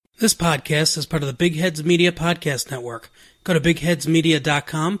This podcast is part of the Big Heads Media Podcast Network. Go to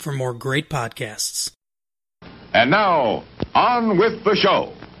bigheadsmedia.com for more great podcasts. And now, on with the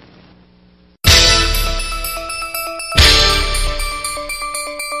show.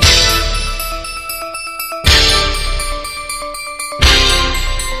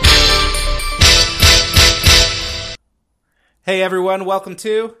 Hey everyone, welcome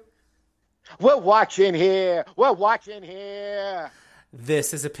to We're watching here.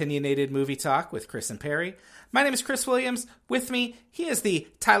 This is Opinionated Movie Talk with Chris and Perry. My name is Chris Williams. With me, he is the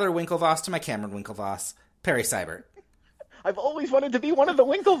Tyler Winklevoss to my Cameron Winklevoss, Perry Seibert. I've always wanted to be one of the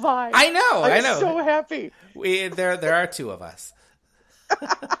Winklevi. I know. I'm so happy. There are two of us.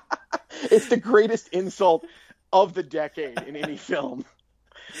 It's the greatest insult of the decade in any film.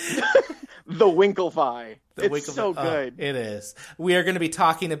 The Winklevi. It's so good. It is. We are going to be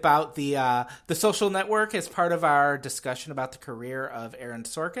talking about the Social Network as part of our discussion about the career of Aaron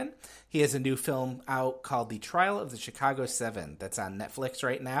Sorkin. He has a new film out called The Trial of the Chicago 7 that's on Netflix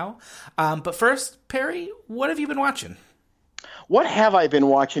right now. But first, Perry, what have you been watching? What have I been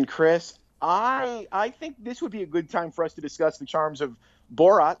watching, Chris? I think this would be a good time for us to discuss the charms of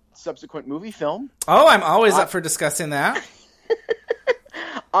Borat's subsequent movie film. Oh, I'm always up for discussing that.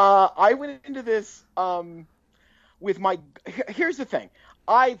 I went into this with my. Here's the thing.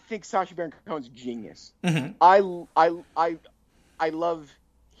 I think Sacha Baron Cohen's a genius. Mm-hmm. I love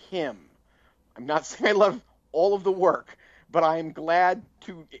him. I'm not saying I love all of the work, but I am glad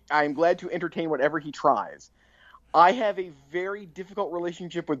to entertain whatever he tries. I have a very difficult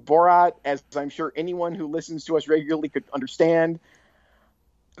relationship with Borat, as I'm sure anyone who listens to us regularly could understand.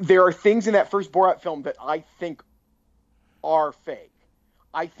 There are things in that first Borat film that I think are fake.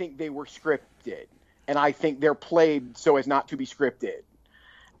 I think they were scripted, and I think they're played so as not to be scripted.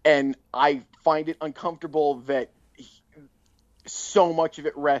 And I find it uncomfortable that so much of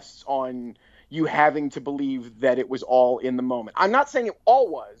it rests on you having to believe that it was all in the moment. I'm not saying it all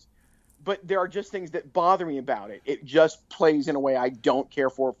was, but there are just things that bother me about it. It just plays in a way I don't care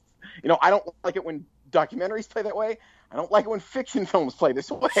for. You know, I don't like it when documentaries play that way. I don't like it when fiction films play this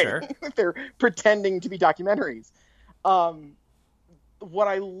way. Sure. They're pretending to be documentaries. What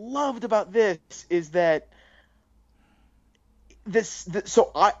I loved about this is that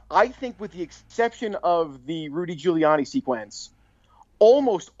I think with the exception of the Rudy Giuliani sequence,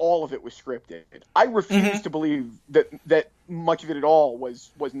 almost all of it was scripted. I refuse to believe that much of it at all was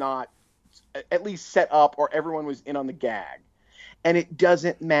not at least set up or everyone was in on the gag. And it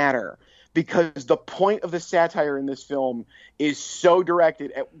doesn't matter because the point of the satire in this film is so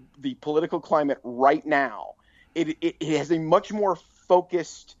directed at the political climate right now. It has a much more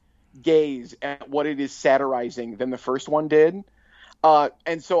focused gaze at what it is satirizing than the first one did.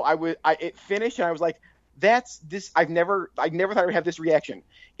 And so it finished and I was like, that's this. I never thought I would have this reaction.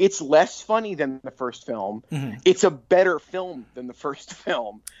 It's less funny than the first film. Mm-hmm. It's a better film than the first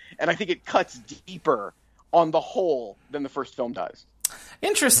film. And I think it cuts deeper on the whole than the first film does.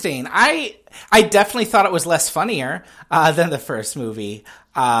 Interesting. I definitely thought it was less funnier than the first movie.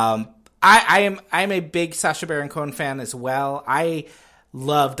 I'm a big Sacha Baron Cohen fan as well. I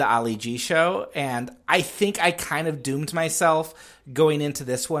love the Ali G show, and I think I kind of doomed myself going into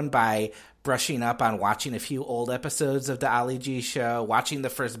this one by brushing up on watching a few old episodes of the Ali G show, watching the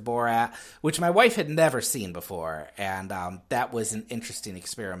first Borat, which my wife had never seen before, and that was an interesting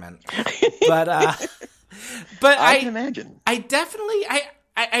experiment. But I can imagine. I definitely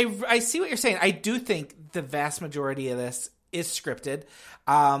I see what you're saying. I do think the vast majority of this is scripted.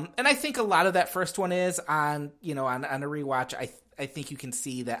 And I think a lot of that first one is on a rewatch. I think you can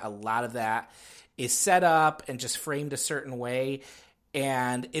see that a lot of that is set up and just framed a certain way.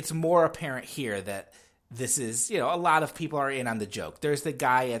 And it's more apparent here that this is, a lot of people are in on the joke. There's the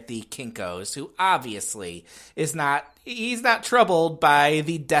guy at the Kinko's who obviously he's not troubled by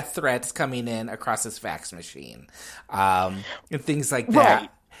the death threats coming in across his fax machine, and things like that. Right.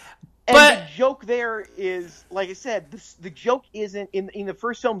 And the joke there is, like I said, the joke isn't in the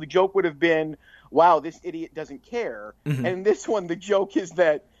first film. The joke would have been, "Wow, this idiot doesn't care." Mm-hmm. And in this one, the joke is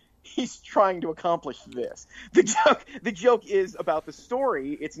that he's trying to accomplish this. The joke is about the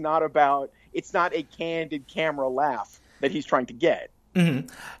story. It's not a candid camera laugh that he's trying to get. Mm-hmm.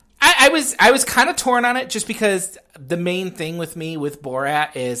 I was kind of torn on it just because the main thing with me with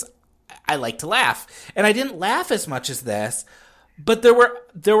Borat is I like to laugh, and I didn't laugh as much as this. But there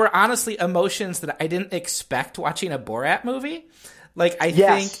were honestly emotions that I didn't expect watching a Borat movie. Like I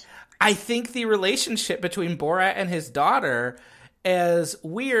think the relationship between Borat and his daughter, as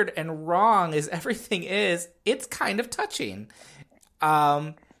weird and wrong as everything is, it's kind of touching.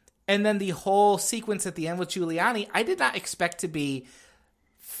 And then the whole sequence at the end with Giuliani, I did not expect to be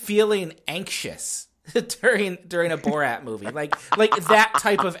feeling anxious during a Borat movie, like that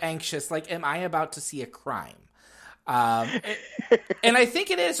type of anxious. Like, am I about to see a crime? And I think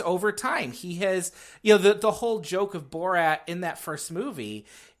it is over time. He has, the whole joke of Borat in that first movie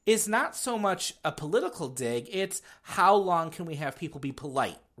is not so much a political dig. It's how long can we have people be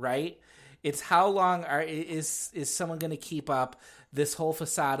polite, right? It's how long is someone going to keep up this whole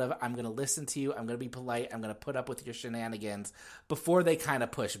facade of I'm going to listen to you, I'm going to be polite, I'm going to put up with your shenanigans before they kind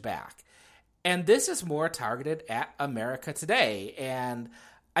of push back. And this is more targeted at America today. And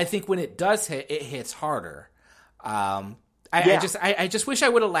I think when it does hit, it hits harder. I just wish I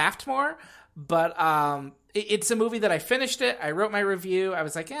would have laughed more, but it's a movie that I finished it. I wrote my review. I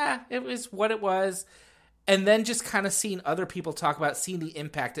was like, it was what it was. And then just kind of seeing other people talk about seeing the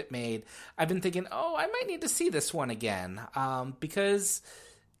impact it made, I've been thinking, I might need to see this one again, because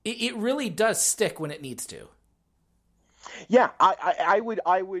it really does stick when it needs to. Yeah, I would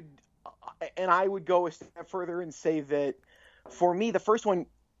go a step further and say that for me, the first one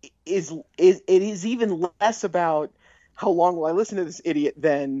is even less about how long will I listen to this idiot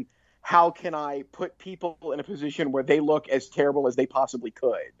than how can I put people in a position where they look as terrible as they possibly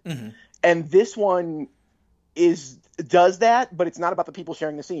could. Mm-hmm. And this one does that, but it's not about the people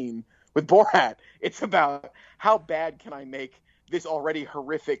sharing the scene with Borat. It's about how bad can I make this already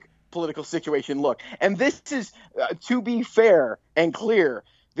horrific political situation look. And this is, to be fair and clear,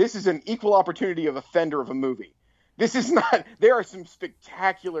 this is an equal opportunity of offender of a movie. This is not. There are some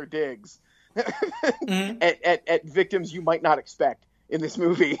spectacular digs mm-hmm. at victims you might not expect in this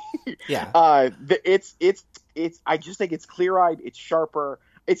movie. Yeah. It's. I just think it's clear-eyed. It's sharper.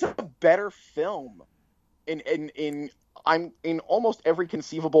 It's a better film in almost every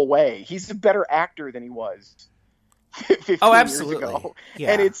conceivable way. He's a better actor than he was 15 absolutely. years ago.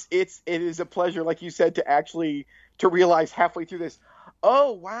 Yeah. And it is a pleasure, like you said, to realize halfway through this,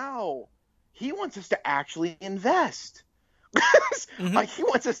 oh wow, he wants us to actually invest. Mm-hmm. Like, he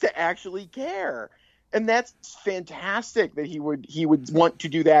wants us to actually care. And that's fantastic that he would want to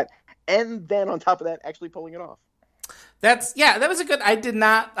do that, and then on top of that, actually pulling it off. That was a good. I did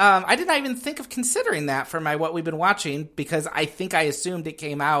not even think of considering that for what we've been watching, because I think I assumed it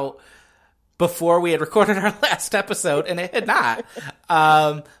came out before we had recorded our last episode, and it had not.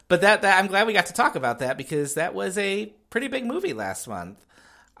 But that I'm glad we got to talk about that, because that was a pretty big movie last month.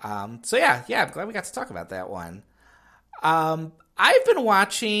 I'm glad we got to talk about that one. I've been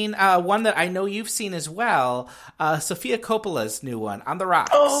watching one that I know you've seen as well, Sofia Coppola's new one, On the Rocks.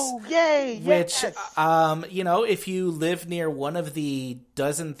 Oh, yay! Which, yes. If you live near one of the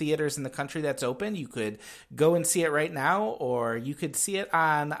dozen theaters in the country that's open, you could go and see it right now, or you could see it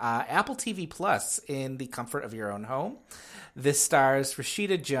on Apple TV Plus in the comfort of your own home. This stars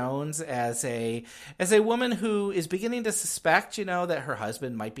Rashida Jones as a woman who is beginning to suspect, that her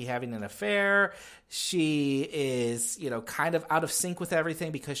husband might be having an affair. She is, kind of out of sync with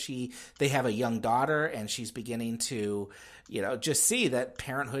everything because they have a young daughter, and she's beginning to, just see that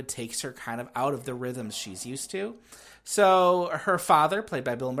parenthood takes her kind of out of the rhythms she's used to. So her father, played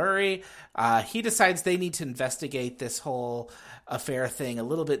by Bill Murray, he decides they need to investigate this whole affair thing a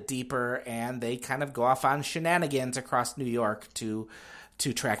little bit deeper, and they kind of go off on shenanigans across New York to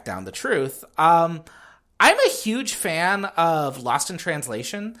track down the truth. I'm a huge fan of Lost in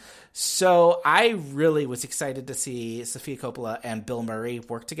Translation, so I really was excited to see Sofia Coppola and Bill Murray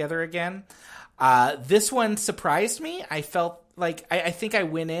work together again. This one surprised me. I felt like I think I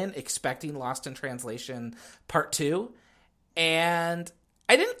went in expecting Lost in Translation Part 2, and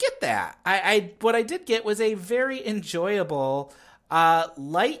I didn't get that. What I did get was a very enjoyable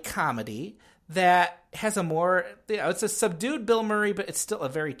light comedy that has a more, it's a subdued Bill Murray, but it's still a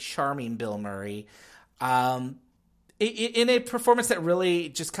very charming Bill Murray. In a performance that really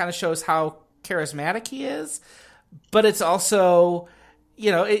just kind of shows how charismatic he is, but it's also,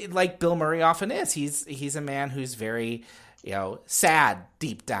 like Bill Murray often is. He's a man who's very, sad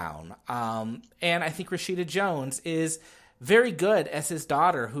deep down. And I think Rashida Jones is very good as his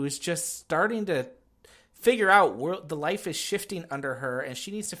daughter, who's just starting to figure out where the life is shifting under her, and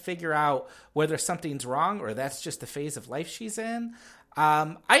she needs to figure out whether something's wrong or that's just the phase of life she's in.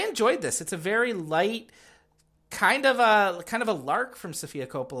 I enjoyed this. It's a very light, kind of a lark from Sofia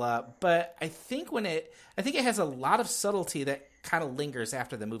Coppola, but I think it has a lot of subtlety that kind of lingers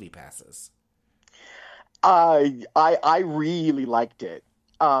after the movie passes. I really liked it.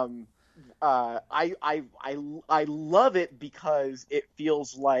 I love it because it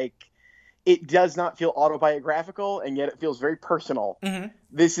feels like it does not feel autobiographical, and yet it feels very personal. Mm-hmm.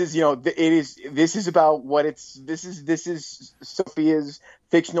 This is, this is about what this is Sophia's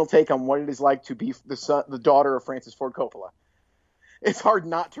fictional take on what it is like to be the daughter of Francis Ford Coppola. It's hard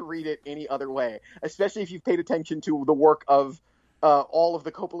not to read it any other way, especially if you've paid attention to the work of all of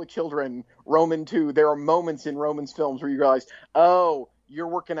the Coppola children. Roman too. There are moments in Roman's films where you realize, oh, you're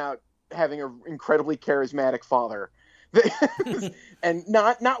working out having an incredibly charismatic father. And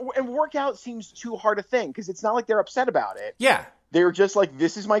and workout seems too hard a thing because it's not like they're upset about it. Yeah. They're just like,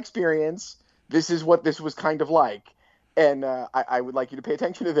 this is my experience. This is what this was kind of like. And I would like you to pay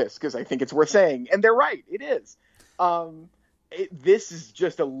attention to this because I think it's worth saying. And they're right. It is. This is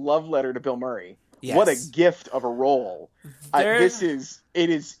just a love letter to Bill Murray. Yes. What a gift of a role. It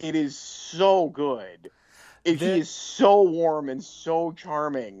is so good. He is so warm and so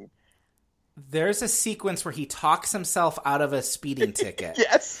charming. There's a sequence where he talks himself out of a speeding ticket.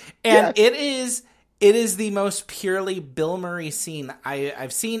 Yes. And yes. It is the most purely Bill Murray scene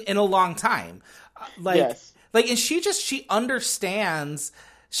I've seen in a long time. And she understands.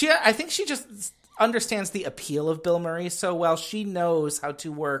 I think she just understands the appeal of Bill Murray so well. She knows how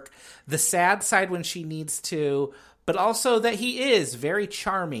to work the sad side when she needs to, but also that he is very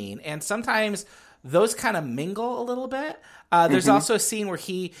charming. And sometimes those kind of mingle a little bit. There's also a scene where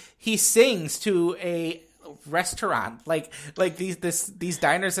he sings to a restaurant, like these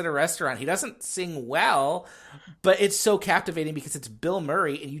diners at a restaurant. He doesn't sing well, but it's so captivating because it's Bill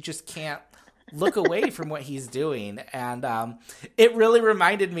Murray, and you just can't look away from what he's doing. And it really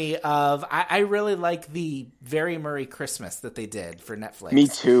reminded me of I really like the Very Murray Christmas that they did for Netflix. Me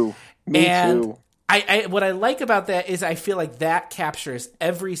too. What I like about that is I feel like that captures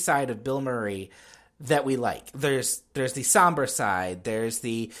every side of Bill Murray that we like. There's the somber side. There's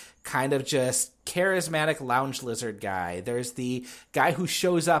the kind of just charismatic lounge lizard guy. There's the guy who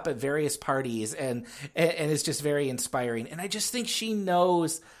shows up at various parties and is just very inspiring. And I just think she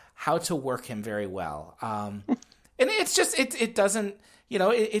knows how to work him very well. And it's just it doesn't,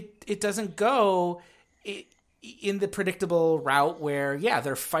 it doesn't go in the predictable route where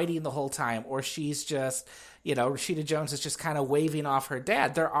they're fighting the whole time, or she's just, Rashida Jones is just kind of waving off her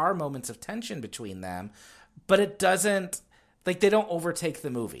dad. There are moments of tension between them, but it doesn't, they don't overtake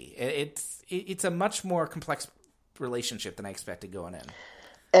the movie. It's a much more complex relationship than I expected going in.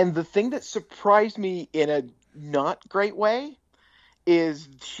 And the thing that surprised me in a not great way is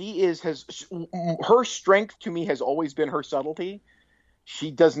her strength to me has always been her subtlety. She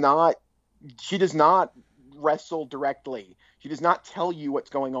does not wrestle directly. She does not tell you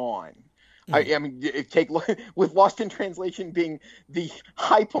what's going on. I mean, with Lost in Translation being the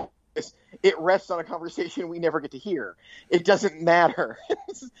high point, it rests on a conversation we never get to hear. It doesn't matter.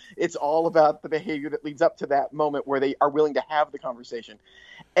 It's all about the behavior that leads up to that moment where they are willing to have the conversation.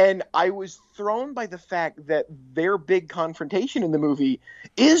 And I was thrown by the fact that their big confrontation in the movie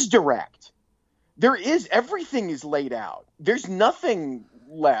is direct. Everything is laid out. There's nothing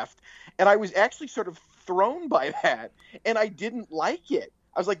left. And I was actually sort of thrown by that, and I didn't like it.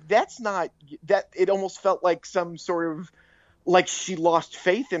 I was like, that's not that. It almost felt like some sort of like she lost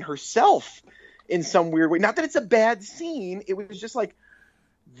faith in herself in some weird way. Not that it's a bad scene. It was just like,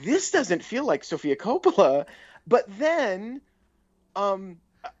 this doesn't feel like Sofia Coppola. But then,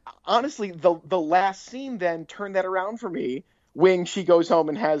 honestly, the last scene then turned that around for me when she goes home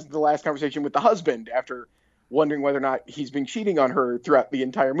and has the last conversation with the husband after wondering whether or not he's been cheating on her throughout the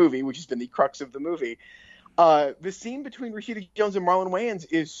entire movie, which has been the crux of the movie. The scene between Rashida Jones and Marlon Wayans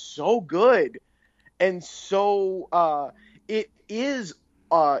is so good, and so it is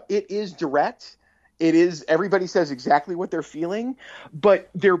direct. It is, everybody says exactly what they're feeling, but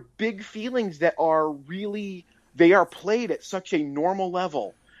they're big feelings that are really, they are played at such a normal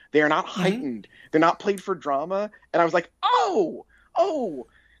level. They are not heightened. They're not played for drama. And I was like, oh,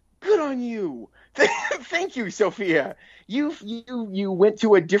 good on you. Thank you, Sophia. You went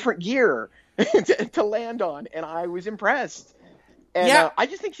to a different gear to land on, and I was impressed. And I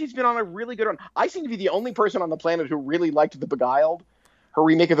just think she's been on a really good run. I seem to be the only person on the planet who really liked The Beguiled, her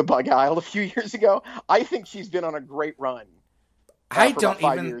remake of The Beguiled a few years ago. I think she's been on a great run. For about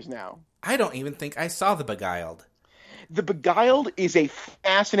 5 years now. I don't even think I saw The Beguiled. The Beguiled is a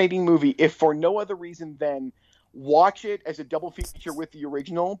fascinating movie, if for no other reason than watch it as a double feature with the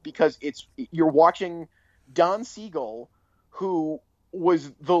original, because you're watching Don Siegel, who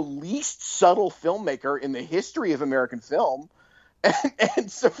was the least subtle filmmaker in the history of American film, and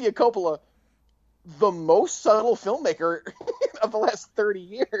Sofia Coppola, the most subtle filmmaker of the last 30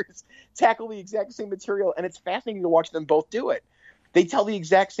 years, tackle the exact same material, and it's fascinating to watch them both do it. They tell the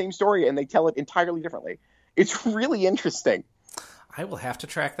exact same story, and they tell it entirely differently. It's really interesting. I will have to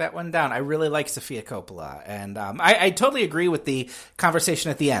track that one down. I really like Sofia Coppola, and I totally agree with the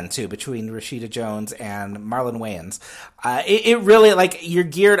conversation at the end too between Rashida Jones and Marlon Wayans. It really, like, you're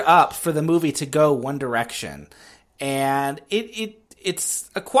geared up for the movie to go one direction, and it it's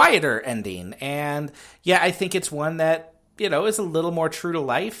a quieter ending. And yeah, I think it's one that, is a little more true to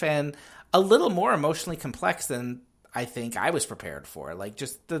life and a little more emotionally complex than I think I was prepared for. Like,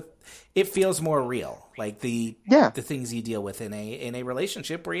 just it feels more real. Like the things you deal with in a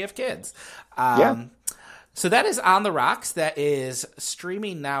relationship where you have kids. So that is On the Rocks. That is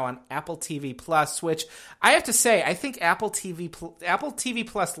streaming now on Apple TV Plus, which I have to say, I think Apple TV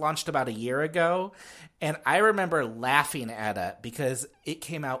Plus launched about a year ago, and I remember laughing at it because it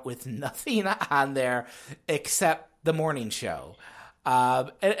came out with nothing on there except the morning show.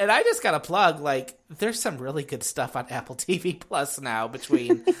 And I just got to plug, like, there's some really good stuff on Apple TV Plus now.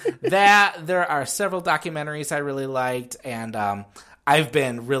 Between that, there are several documentaries I really liked, and I've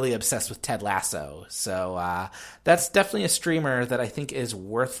been really obsessed with Ted Lasso. So that's definitely a streamer that I think is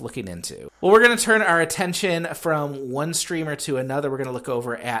worth looking into. Well, we're going to turn our attention from one streamer to another. We're going to look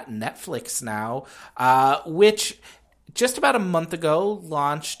over at Netflix now, which just about a month ago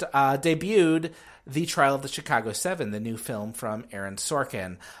debuted The Trial of the Chicago 7, the new film from Aaron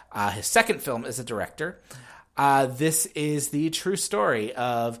Sorkin. His second film as a director. This is the true story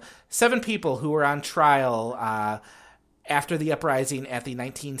of 7 people who were on trial after the uprising at the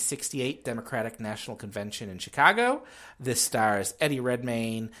 1968 Democratic National Convention in Chicago. This stars Eddie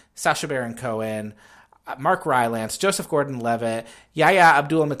Redmayne, Sacha Baron Cohen, Mark Rylance, Joseph Gordon-Levitt, Yahya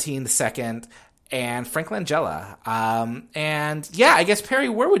Abdul-Mateen II, and Frank Langella. And yeah, I guess, Perry,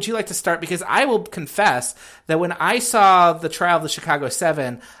 where would you like to start? Because I will confess that when I saw The Trial of the Chicago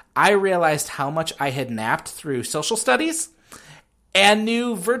 7, I realized how much I had napped through social studies and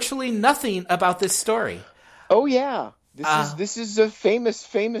knew virtually nothing about this story. Oh, yeah. This is a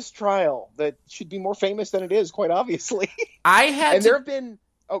famous trial that should be more famous than it is, quite obviously. There have been...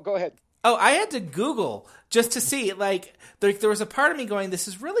 Oh, go ahead. Oh, I had to Google just to see, like, there was a part of me going, this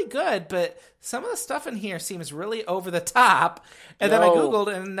is really good, but some of the stuff in here seems really over the top. And then I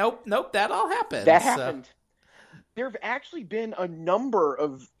Googled, and nope, that all happened. That happened. There have actually been a number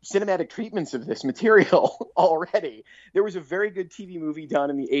of cinematic treatments of this material already. There was a very good TV movie done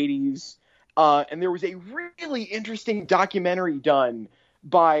in the 80s, and there was a really interesting documentary done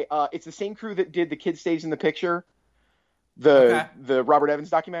by, it's the same crew that did The Kid Stays in the Picture. The Robert Evans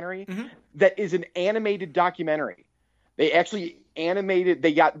documentary, that is an animated documentary. They actually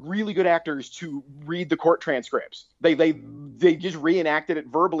they got really good actors to read the court transcripts. They just reenacted it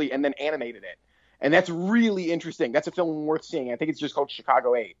verbally and then animated it. And that's really interesting. That's a film worth seeing. I think it's just called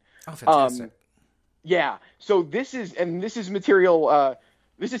Chicago 8. Oh, fantastic. Yeah. So this is material,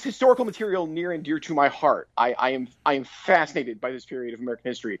 this is historical material near and dear to my heart. I am fascinated by this period of American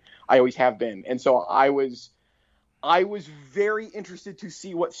history. I always have been. And so I was very interested to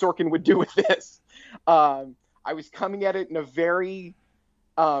see what Sorkin would do with this. I was coming at it in a very...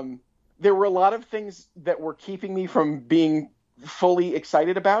 there were a lot of things that were keeping me from being fully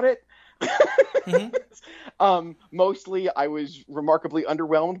excited about it. Mostly, I was remarkably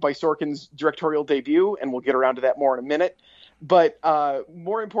underwhelmed by Sorkin's directorial debut, and we'll get around to that more in a minute. But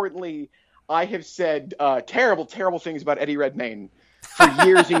more importantly, I have said terrible, terrible things about Eddie Redmayne for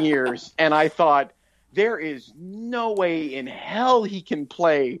years and years, and I thought, there is no way in hell he can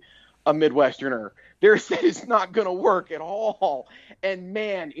play a Midwesterner. That is not going to work at all. And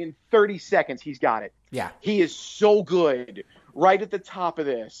man, in 30 seconds, he's got it. Yeah. He is so good right at the top of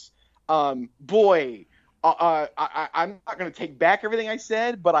this. I'm not going to take back everything I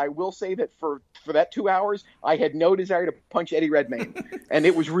said, but I will say that for that 2 hours, I had no desire to punch Eddie Redmayne. And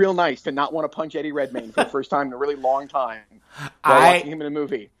it was real nice to not want to punch Eddie Redmayne for the first time in a really long time while watching him in a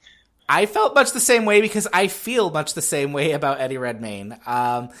movie. I felt much the same way because I feel much the same way about Eddie Redmayne.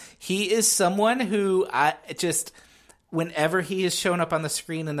 He is someone who whenever he has shown up on the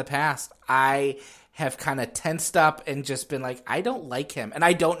screen in the past, I have kind of tensed up and just been like, I don't like him. And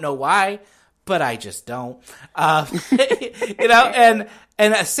I don't know why, but I just don't. And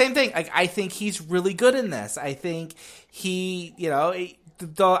same thing. Like, I think he's really good in this. I think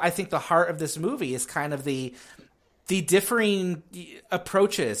I think the heart of this movie is kind of the differing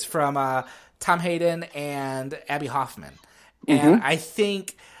approaches from Tom Hayden and Abby Hoffman. And I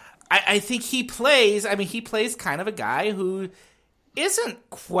think he plays kind of a guy who isn't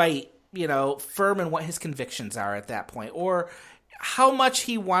quite, firm in what his convictions are at that point, or how much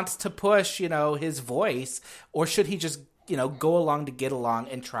he wants to push, his voice, or should he just, go along to get along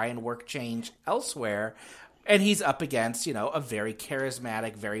and try and work change elsewhere. And he's up against, a very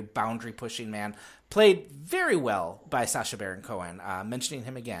charismatic, very boundary-pushing man, played very well by Sacha Baron Cohen, mentioning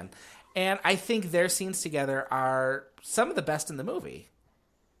him again. And I think their scenes together are some of the best in the movie.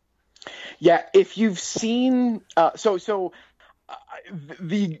 Yeah, if you've seen...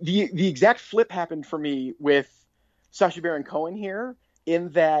 the exact flip happened for me with Sacha Baron Cohen here, in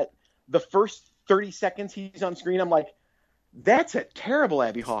that the first 30 seconds he's on screen, I'm like, that's a terrible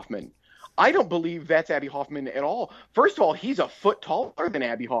Abbie Hoffman. I don't believe that's Abbie Hoffman at all. First of all, he's a foot taller than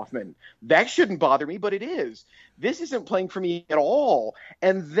Abbie Hoffman. That shouldn't bother me, but it is. This isn't playing for me at all.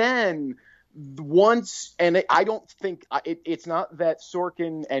 And then I don't think it's not that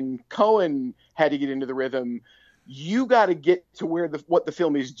Sorkin and Cohen had to get into the rhythm. You got to get to what the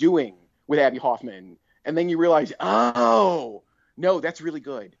film is doing with Abbie Hoffman. And then you realize, oh, no, that's really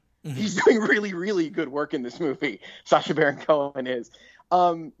good. Mm-hmm. He's doing really, really good work in this movie. Sacha Baron Cohen is.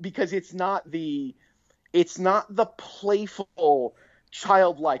 Because it's not the playful,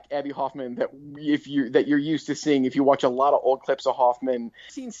 childlike Abbie Hoffman that you're used to seeing if you watch a lot of old clips of Hoffman.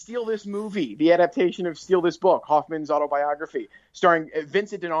 I've seen Steal This Movie, the adaptation of Steal This Book, Hoffman's autobiography, starring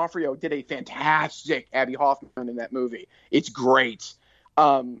Vincent D'Onofrio, did a fantastic Abbie Hoffman in that movie. It's great,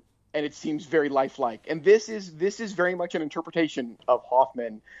 and it seems very lifelike. And this is very much an interpretation of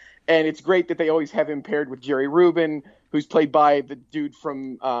Hoffman. And it's great that they always have him paired with Jerry Rubin, who's played by the dude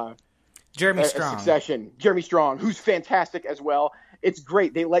from Jeremy Strong. Succession. Jeremy Strong, who's fantastic as well. It's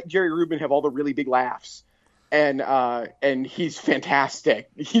great. They let Jerry Rubin have all the really big laughs. And he's fantastic.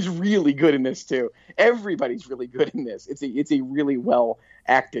 He's really good in this too. Everybody's really good in this. It's a really well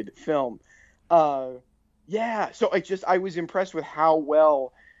acted film. So I was impressed with how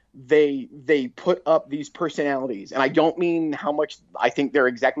well they put up these personalities. And I don't mean how much I think they're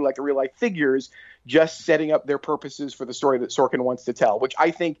exactly like the real life figures, just setting up their purposes for the story that Sorkin wants to tell, which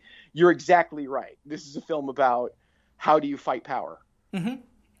I think you're exactly right. This is a film about how do you fight power? Mm-hmm.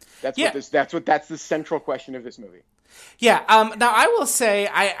 That's the central question of this movie. Yeah. Now I will say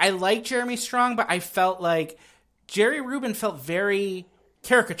I like Jeremy Strong, but I felt like Jerry Rubin felt very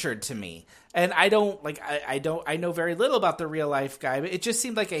caricatured to me. And I know very little about the real life guy, but it just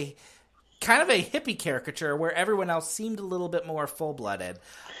seemed like a kind of a hippie caricature where everyone else seemed a little bit more full blooded.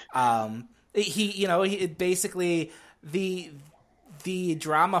 He basically the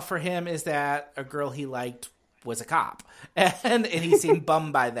drama for him is that a girl he liked was a cop, and he seemed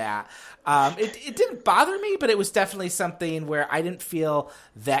bummed by that. It didn't bother me, but it was definitely something where I didn't feel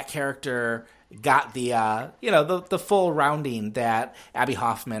that character got the full rounding that Abbie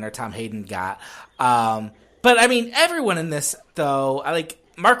Hoffman or Tom Hayden got. But I mean, everyone in this though, like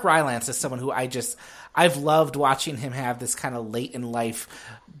Mark Rylance is someone who I've loved watching him have this kind of late in life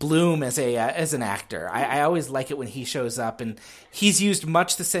bloom as an actor. I always like it when he shows up, and he's used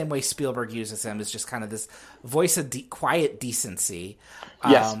much the same way Spielberg uses him, as just kind of this voice of quiet decency.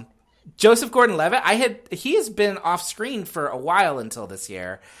 Yes. Joseph Gordon-Levitt, he has been off screen for a while until this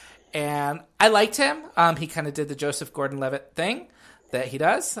year. And I liked him. He kind of did the Joseph Gordon-Levitt thing that he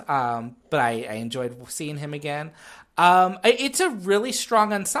does. But I enjoyed seeing him again. It's a really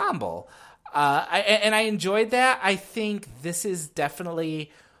strong ensemble. And I enjoyed that. I think this is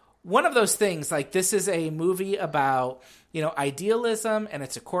definitely one of those things. Like, this is a movie about, idealism, and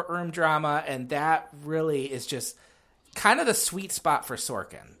it's a courtroom drama. And that really is just kind of the sweet spot for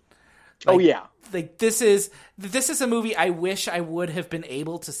Sorkin. Oh yeah. Like this is a movie I wish I would have been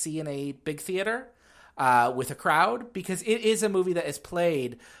able to see in a big theater with a crowd, because it is a movie that is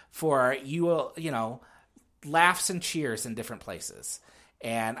played for laughs and cheers in different places.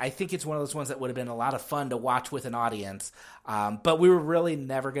 And I think it's one of those ones that would have been a lot of fun to watch with an audience. But we were really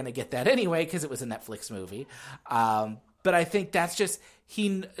never going to get that anyway, because it was a Netflix movie. But I think that's just,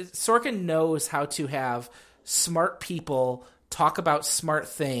 Sorkin knows how to have smart people talk about smart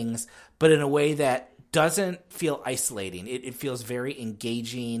things, but in a way that doesn't feel isolating. It feels very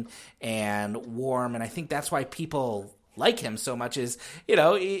engaging and warm, and I think that's why people like him so much. Is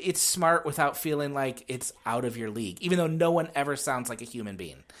it's smart without feeling like it's out of your league, even though no one ever sounds like a human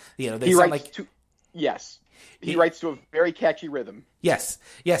being. They sound like yes. He writes to a very catchy rhythm. Yes.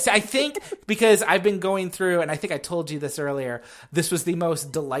 I think because I've been going through, and I think I told you this earlier, this was the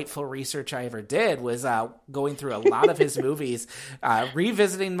most delightful research I ever did, was going through a lot of his movies,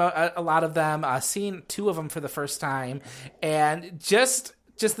 revisiting a lot of them, seeing two of them for the first time, and just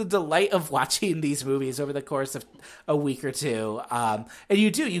the delight of watching these movies over the course of a week or two. And you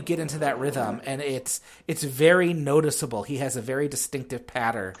get into that rhythm, and it's very noticeable. He has a very distinctive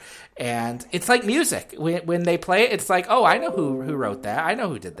pattern, and it's like music. When they play it, it's like, oh, I know who wrote that. I know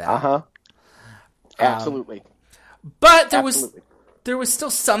who did that. Uh-huh. Absolutely. But there was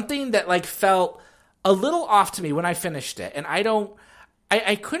still something that like felt a little off to me when I finished it. And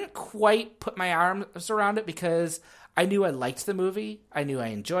I couldn't quite put my arms around it, because I knew I liked the movie. I knew I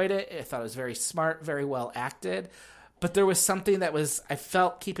enjoyed it. I thought it was very smart, very well acted. But there was something that I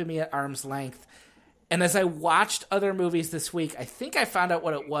felt keeping me at arm's length. And as I watched other movies this week, I think I found out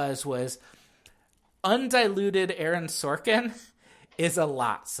what it was undiluted Aaron Sorkin is a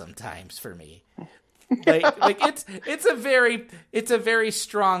lot sometimes for me. Like it's a very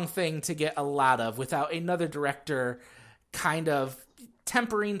strong thing to get a lot of without another director kind of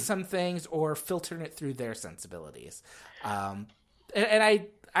tempering some things or filtering it through their sensibilities. And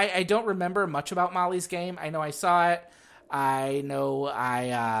I don't remember much about Molly's Game. I know I saw it. I know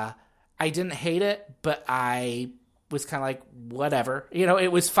I didn't hate it, but I was kind of like, whatever.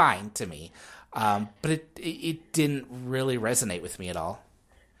 It was fine to me. But it didn't really resonate with me at all.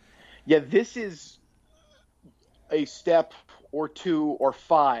 Yeah, this is a step or 2 or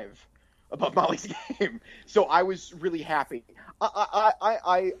 5 above Molly's Game. So I was really happy.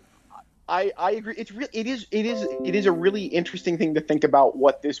 I agree. It is a really interesting thing to think about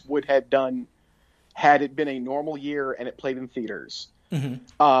what this would have done had it been a normal year and it played in theaters.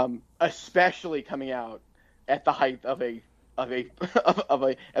 Mm-hmm. Especially coming out at the height of a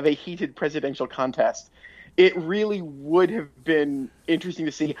heated presidential contest. It really would have been interesting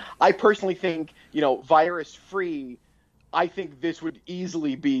to see. I personally think, virus free, I think this would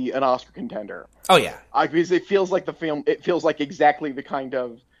easily be an Oscar contender. Oh yeah. Because it feels like it feels like exactly the kind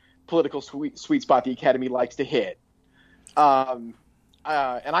of political sweet spot the Academy likes to hit. And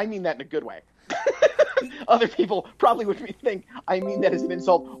I mean that in a good way. Other people probably would think I mean that as an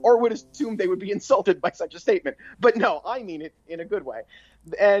insult or would assume they would be insulted by such a statement. But no, I mean it in a good way.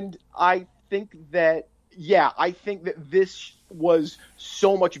 And I think that this was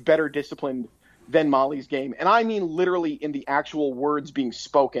so much better disciplined than Molly's Game. And I mean literally in the actual words being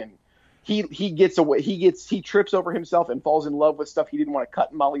spoken. He gets away. He trips over himself and falls in love with stuff he didn't want to cut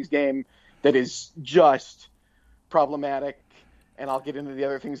in Molly's Game that is just problematic. And I'll get into the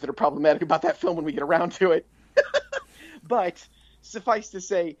other things that are problematic about that film when we get around to it. But suffice to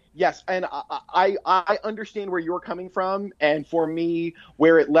say, yes, and I understand where you're coming from. And for me,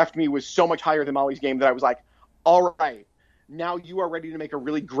 where it left me was so much higher than Molly's Game that I was like, all right, now you are ready to make a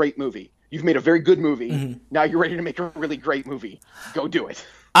really great movie. You've made a very good movie. Mm-hmm. Now you're ready to make a really great movie. Go do it.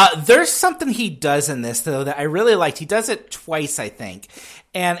 There's something he does in this, though, that I really liked. He does it twice, I think.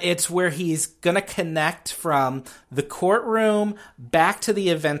 And it's where he's going to connect from the courtroom back to the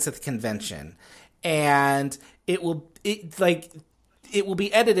events at the convention. And it will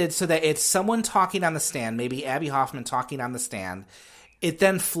be edited so that it's someone talking on the stand, maybe Abby Hoffman talking on the stand. It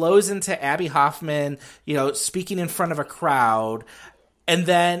then flows into Abby Hoffman, speaking in front of a crowd. And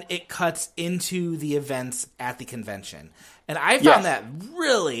then it cuts into the events at the convention. And I found that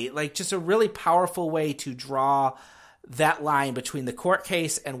really, just a really powerful way to draw that line between the court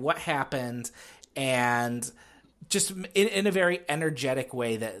case and what happened, and just in a very energetic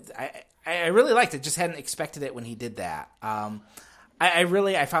way that I really liked it. Just hadn't expected it when he did that.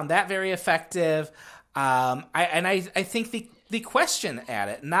 I found that very effective. I think the question at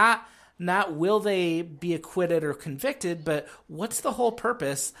it, not will they be acquitted or convicted, but what's the whole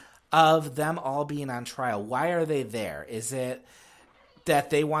purpose of them all being on trial? Why are they there? Is it that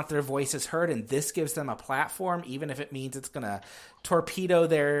they want their voices heard and this gives them a platform, even if it means it's going to torpedo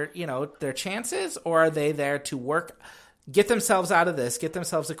their chances? Or are they there to get themselves out of this, get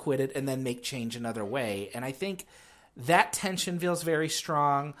themselves acquitted, and then make change another way? And I think that tension feels very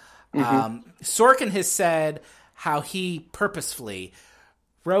strong. Mm-hmm. Sorkin has said how he purposefully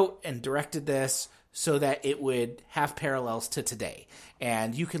wrote and directed this so that it would have parallels to today.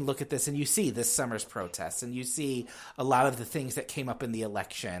 And you can look at this and you see this summer's protests and you see a lot of the things that came up in the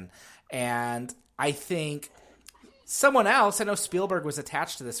election. And I think someone else, I know Spielberg was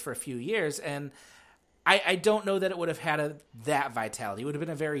attached to this for a few years, and I don't know that it would have had that vitality. It would have been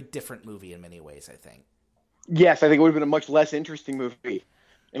a very different movie in many ways, I think. Yes, I think it would have been a much less interesting movie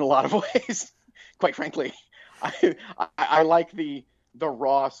in a lot of ways, quite frankly. I like the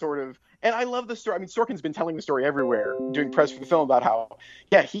raw sort of, and I love the story. I mean, Sorkin's been telling the story everywhere, doing press for the film about how,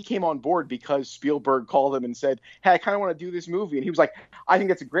 he came on board because Spielberg called him and said, hey, I kind of want to do this movie. And he was like, I think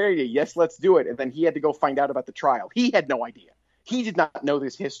that's a great idea. Yes, let's do it. And then he had to go find out about the trial. He had no idea. He did not know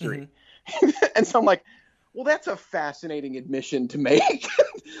this history. Mm-hmm. And so I'm like, well, that's a fascinating admission to make.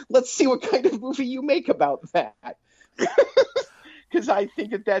 Let's see what kind of movie you make about that. Because I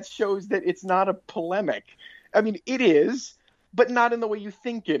think that shows that it's not a polemic. I mean, it is, but not in the way you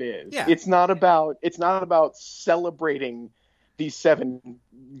think it is. Yeah. It's not about celebrating these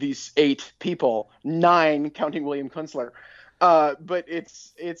 8 people, 9 counting William Kunstler. But it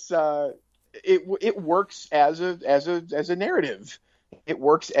works as a narrative. It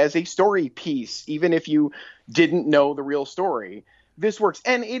works as a story piece, even if you didn't know the real story. This works,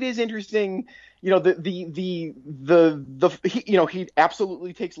 and it is interesting. He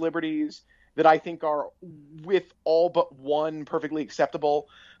absolutely takes liberties that I think are, with all but one, perfectly acceptable.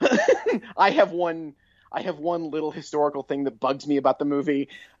 I have one little historical thing that bugs me about the movie,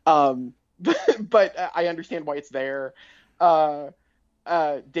 but I understand why it's there.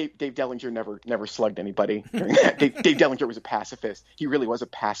 Dave Dellinger never slugged anybody. Dave Dellinger was a pacifist. He really was a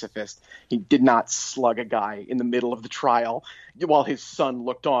pacifist. He did not slug a guy in the middle of the trial while his son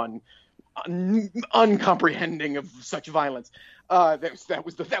looked on, uncomprehending of such violence. That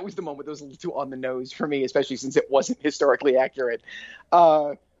was the moment that was a little too on the nose for me, especially since it wasn't historically accurate.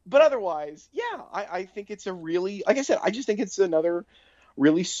 But otherwise, yeah, I think it's a really, like I said, I just think it's another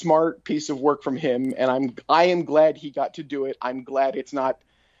really smart piece of work from him, and I am glad he got to do it. I'm glad it's not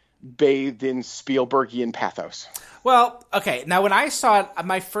bathed in Spielbergian pathos. Well, okay, now when I saw it,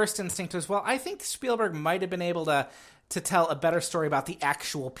 my first instinct was, well, I think Spielberg might have been able to tell a better story about the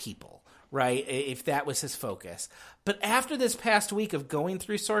actual people, right, if that was his focus. But after this past week of going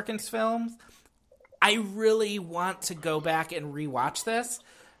through Sorkin's films, I really want to go back and rewatch this,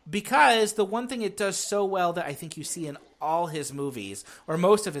 because the one thing it does so well that I think you see in all his movies, or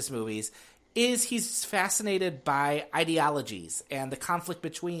most of his movies, is he's fascinated by ideologies and the conflict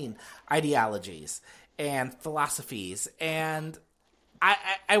between ideologies and philosophies. And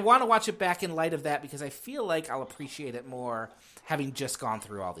I want to watch it back in light of that, because I feel like I'll appreciate it more having just gone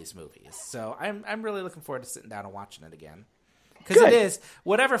through all these movies. So I'm really looking forward to sitting down and watching it again. Because it is,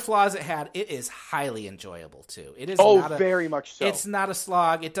 whatever flaws it had, it is highly enjoyable, too. It is very much so. It's not a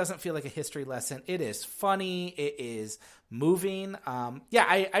slog. It doesn't feel like a history lesson. It is funny. It is moving.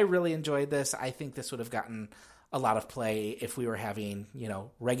 I really enjoyed this. I think this would have gotten a lot of play if we were having,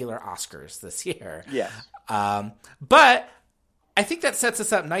 regular Oscars this year. Yes. But I think that sets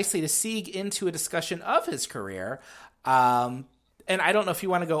us up nicely to segue into a discussion of his career. And I don't know if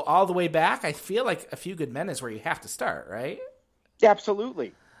you want to go all the way back. I feel like A Few Good Men is where you have to start, right?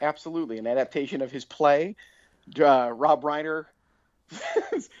 Absolutely. An adaptation of his play. Rob Reiner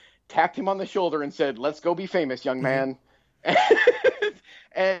tapped him on the shoulder and said, "Let's go be famous, young man."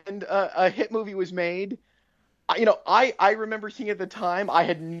 And a hit movie was made. I remember seeing it at the time. I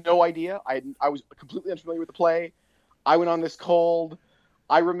had no idea. I was completely unfamiliar with the play. I went on this cold.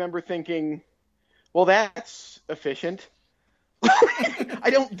 I remember thinking, well, that's efficient. I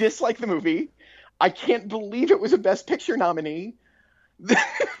don't dislike the movie. I can't believe it was a Best Picture nominee.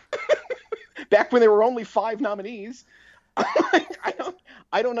 Back when there were only 5 nominees.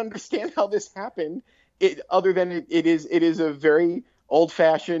 I don't understand how this happened. Other than it is a very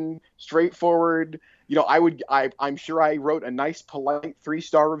old-fashioned, straightforward. I'm sure I wrote a nice, polite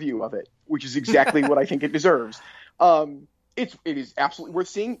 3-star review of it, which is exactly what I think it deserves. It is absolutely worth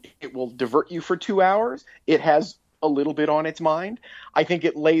seeing. It will divert you for 2 hours. It has a little bit on its mind. I think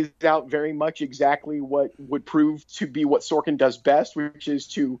it lays out very much exactly what would prove to be what Sorkin does best, which is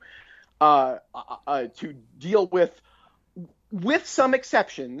to deal with some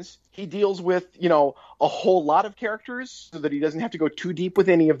exceptions. He deals with, a whole lot of characters so that he doesn't have to go too deep with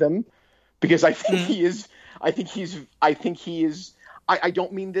any of them, because I think he is. I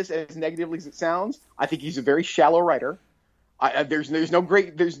don't mean this as negatively as it sounds. I think he's a very shallow writer. There's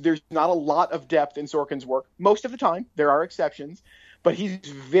not a lot of depth in Sorkin's work most of the time. There are exceptions, but he's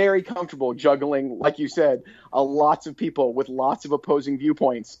very comfortable juggling, like you said, lots of people with lots of opposing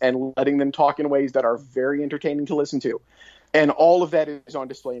viewpoints and letting them talk in ways that are very entertaining to listen to. And all of that is on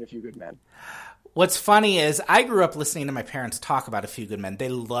display in A Few Good Men. What's funny is I grew up listening to my parents talk about A Few Good Men. They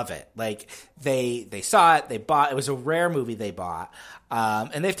love it. Like they saw it, they bought it. Was a rare movie they bought,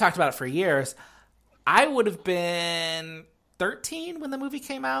 and they've talked about it for years. I would have been 13 when the movie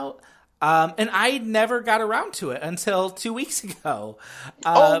came out, and I never got around to it until 2 weeks ago.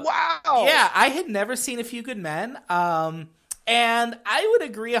 Oh wow! Yeah, I had never seen A Few Good Men, and I would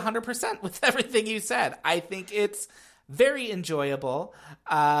agree 100% with everything you said. I think it's very enjoyable.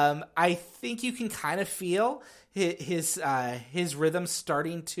 I think you can kind of feel his rhythm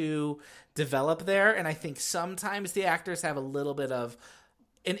starting to develop there, and I think sometimes the actors have a little bit of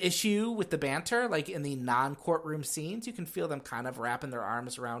an issue with the banter, like in the non-courtroom scenes. You can feel them kind of wrapping their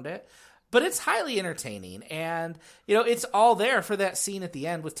arms around it. But it's highly entertaining, and it's all there for that scene at the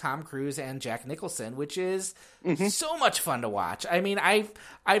end with Tom Cruise and Jack Nicholson, which is so much fun to watch. I mean,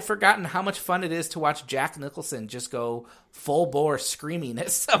 I've forgotten how much fun it is to watch Jack Nicholson just go full bore screaming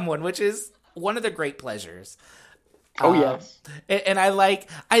at someone, which is one of the great pleasures. Oh yes, and I like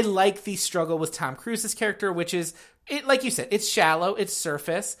the struggle with Tom Cruise's character, which is like you said, it's shallow, it's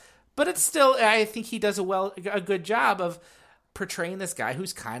surface, but it's still, I think he does a good job of portraying this guy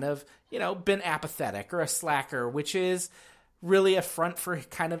who's kind of, been apathetic or a slacker, which is really a front for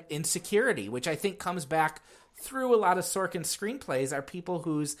kind of insecurity, which I think comes back through a lot of Sorkin screenplays are people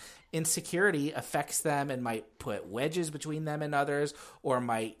whose insecurity affects them and might put wedges between them and others, or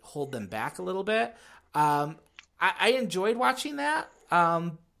might hold them back a little bit. I enjoyed watching that.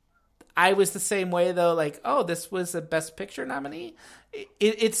 I was the same way though. Like, oh, this was a Best Picture nominee.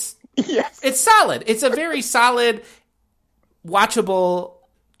 It's solid. It's a very solid, watchable,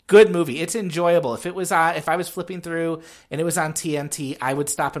 good movie. It's enjoyable. If I was flipping through and it was on TNT, I would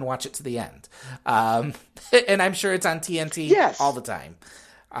stop and watch it to the end. And I'm sure it's on TNT all the time.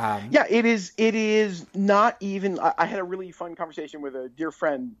 Yeah, it is. It is not even. I had a really fun conversation with a dear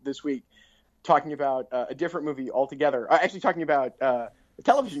friend this week, talking about a different movie altogether. Actually, talking about a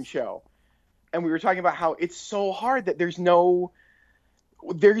television show, and we were talking about how it's so hard that there's no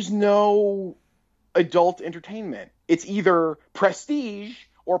adult entertainment. It's either prestige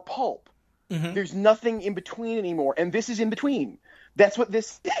or pulp. Mm-hmm. There's nothing in between anymore, and this is in between. That's what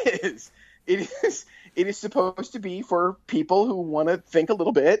this is. It is supposed to be for people who want to think a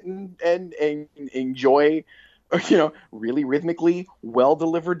little bit and enjoy, really rhythmically well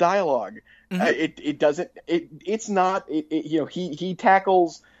delivered dialogue. Mm-hmm. It's not. He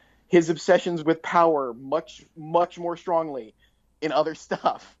tackles his obsessions with power much more strongly in other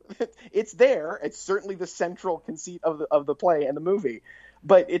stuff. It's there. It's certainly the central conceit of the play and the movie,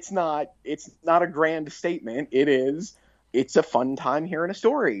 but it's not a grand statement. It's a fun time hearing a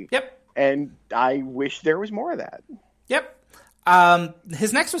story. Yep. And I wish there was more of that. Yep.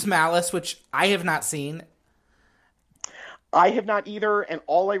 His next was Malice, which I have not seen. I have not either, and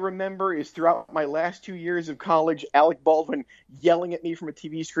all I remember is throughout my last 2 years of college, Alec Baldwin yelling at me from a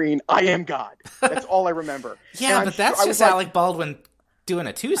TV screen, "I am God." That's all I remember. Yeah, but that's just Alec Baldwin doing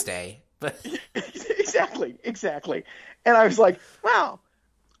a Tuesday. But Exactly. And I was like, wow,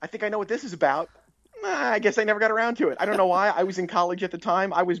 I think I know what this is about. I guess I never got around to it. I don't know why. I was in college at the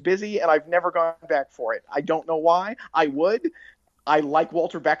time. I was busy, and I've never gone back for it. I don't know why. I would. I like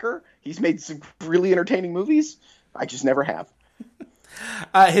Walter Becker. He's made some really entertaining movies. I just never have.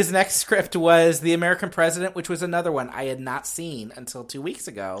 His next script was The American President, which was another one I had not seen until 2 weeks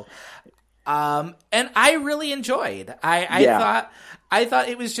ago. And I really enjoyed. I thought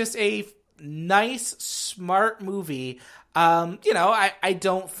it was just a nice, smart movie. I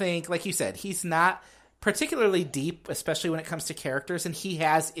don't think, like you said, he's not particularly deep, especially when it comes to characters, and he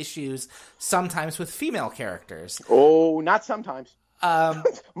has issues sometimes with female characters. Oh, not sometimes.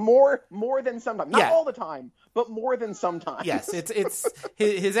 More than sometimes. Not all the time, but more than sometimes. Yes, it's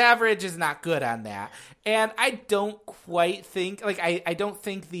his average is not good on that. And I don't quite think, I don't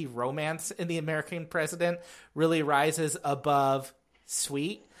think the romance in The American President really rises above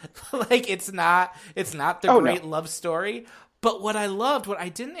Sweet. It's not the great love story. But what I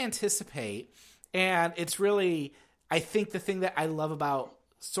didn't anticipate, and it's really, I think the thing that I love about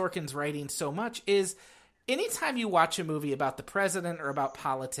Sorkin's writing so much is anytime you watch a movie about the president or about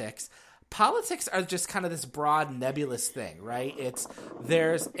politics are just kind of this broad, nebulous thing, right?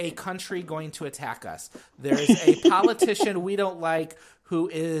 There's a country going to attack us. There's a politician we don't like who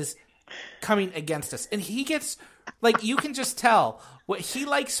is coming against us. And he gets, you can just tell what he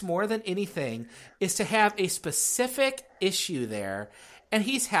likes more than anything is to have a specific issue there. And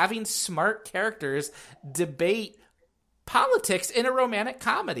he's having smart characters debate politics in a romantic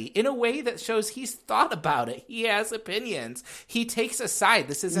comedy in a way that shows he's thought about it. He has opinions. He takes a side.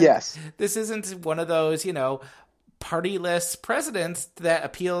 This isn't one of those, partyless presidents that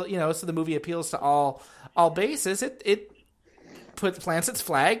appeal, so the movie appeals to all bases. It plants its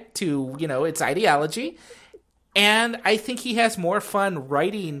flag to, its ideology. And I think he has more fun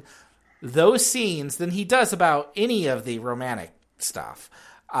writing those scenes than he does about any of the romantic stuff.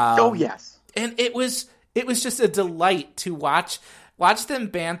 Yes. And it was just a delight to watch them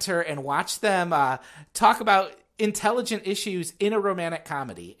banter and watch them talk about intelligent issues in a romantic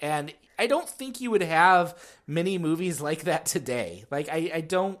comedy. And I don't think you would have many movies like that today. I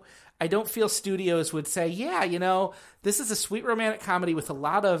don't feel studios would say, this is a sweet romantic comedy with a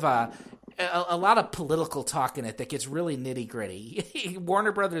lot of political talk in it that gets really nitty gritty.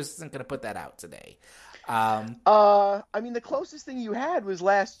 Warner Brothers isn't going to put that out today. The closest thing you had was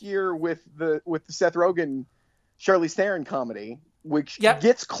last year with the Seth Rogen, Charlize Theron comedy, which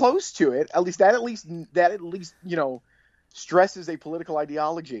gets close to it. At least stresses a political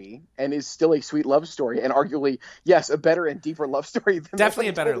ideology and is still a sweet love story, and arguably, yes, a better and deeper love story than definitely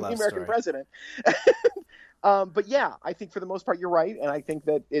a better love American story. President. But yeah, I think for the most part you're right, and I think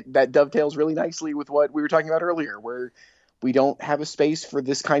that dovetails really nicely with what we were talking about earlier, where we don't have a space for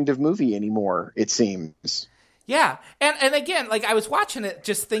this kind of movie anymore, it seems. Yeah, and again, I was watching it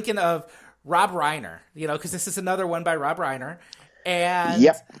just thinking of Rob Reiner, because this is another one by Rob Reiner, and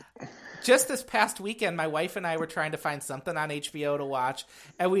just this past weekend, my wife and I were trying to find something on HBO to watch,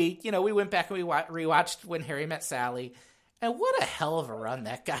 and we went back and we rewatched When Harry Met Sally, and what a hell of a run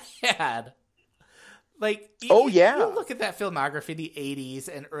that guy had. Like, you look at that filmography, the 80s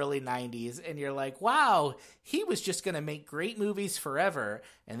and early 90s, and you're like, wow, he was just going to make great movies forever,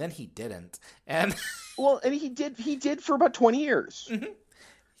 and then he didn't. And and he did for about 20 years. Mm-hmm.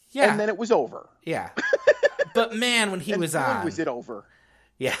 Yeah. And then it was over. Yeah. But man, when he was on... When was it over?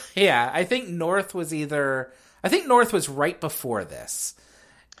 Yeah. I think North was right before this.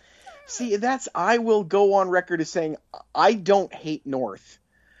 See, I will go on record as saying I don't hate North.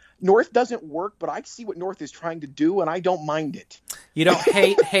 North doesn't work, but I see what North is trying to do, and I don't mind it. You don't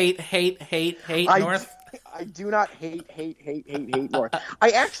hate North? I do not hate North.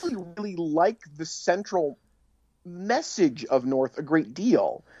 I actually really like the central message of North a great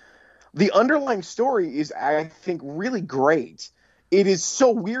deal. The underlying story is, I think, really great. It is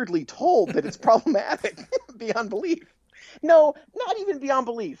so weirdly told that it's problematic beyond belief. No, not even beyond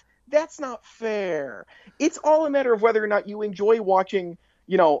belief. That's not fair. It's all a matter of whether or not you enjoy watching,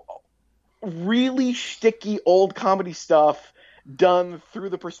 really shticky old comedy stuff done through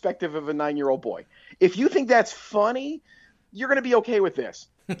the perspective of a 9-year-old boy. If you think that's funny, you're going to be okay with this.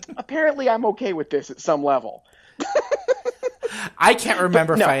 Apparently, I'm okay with this at some level. I can't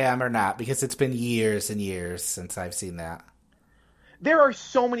remember if I am or not, because it's been years and years since I've seen that. There are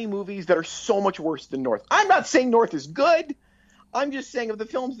so many movies that are so much worse than North. I'm not saying North is good. I'm just saying of the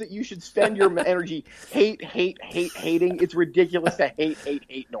films that you should spend your energy hating, it's ridiculous to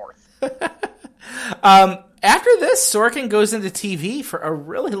hate North. After this, Sorkin goes into TV for a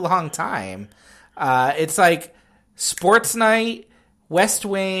really long time. It's like Sports Night, West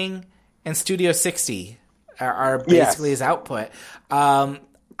Wing, and Studio 60 are basically his output.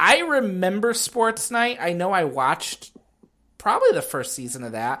 I remember Sports Night. I know I watched probably the first season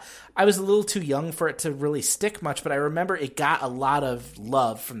of that. I was a little too young for it to really stick much, but I remember it got a lot of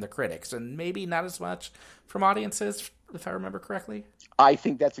love from the critics and maybe not as much from audiences, if I remember correctly. I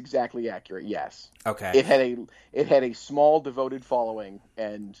think that's exactly accurate. Yes. Okay. It had a small devoted following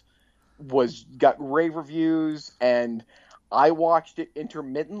and got rave reviews, and I watched it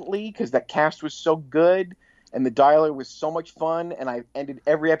intermittently because that cast was so good and the dialogue was so much fun, and I ended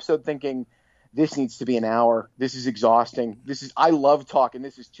every episode thinking, this needs to be an hour. This is exhausting. I love talking.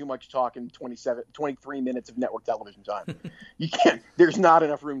 This is too much talk in 23 minutes of network television time. There's not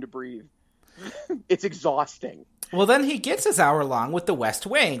enough room to breathe. It's exhausting. Well, then he gets his hour long with The West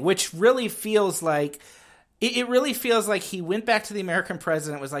Wing, which really feels like it really feels like he went back to the American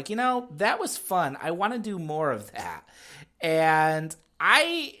President, was like, that was fun. I want to do more of that. And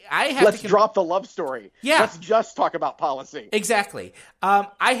I have Let's drop the love story. Yeah. Let's just talk about policy. Exactly.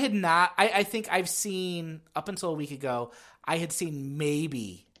 I think I've seen, up until a week ago, I had seen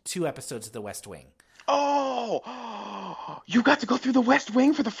maybe 2 episodes of The West Wing. Oh, you got to go through The West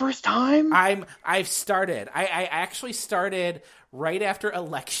Wing for the first time? I've started. I actually started right after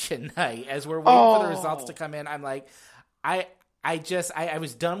election night as we're waiting for the results to come in. I'm like, I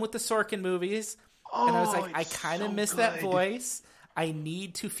was done with the Sorkin movies, and I was like, I kind of miss that voice. I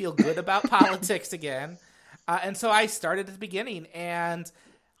need to feel good about politics again. And so I started at the beginning, and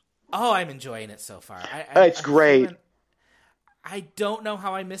I'm enjoying it so far. It's great. I don't know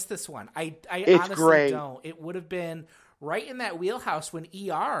how I missed this one. I honestly great. don't. It would have been right in that wheelhouse when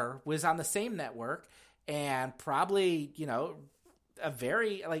ER was on the same network, and probably, a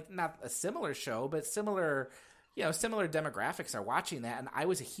very, not a similar show, but similar demographics are watching that, and I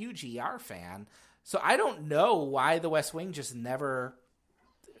was a huge ER fan. So I don't know why The West Wing just never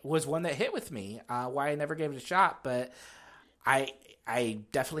was one that hit with me, why I never gave it a shot, but I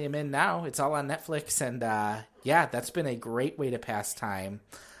definitely am in now. It's all on Netflix, and that's been a great way to pass time.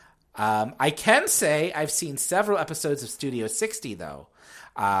 I can say I've seen several episodes of Studio 60, though,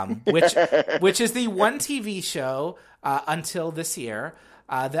 which is the one TV show until this year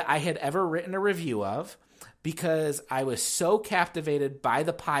that I had ever written a review of, because I was so captivated by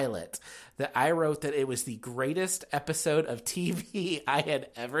the pilot that I wrote that it was the greatest episode of TV I had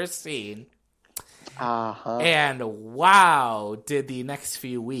ever seen. Uh-huh. And wow, did the next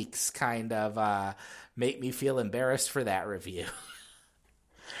few weeks kind of make me feel embarrassed for that review.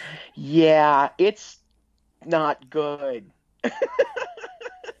 Yeah, it's not good.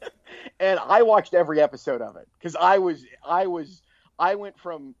 And I watched every episode of it because I went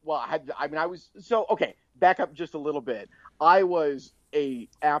from, okay, back up just a little bit. I was a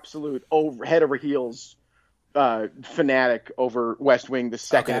absolute head over heels fanatic over West Wing the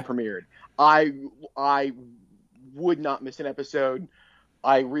second it premiered. I would not miss an episode.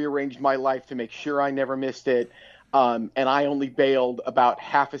 I rearranged my life to make sure I never missed it. And I only bailed about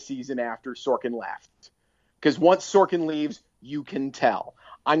half a season after Sorkin left. Because once Sorkin leaves, you can tell.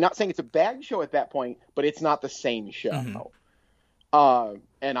 I'm not saying it's a bad show at that point, but it's not the same show. Mm-hmm.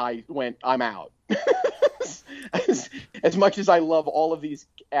 And I went, I'm out. As much as I love all of these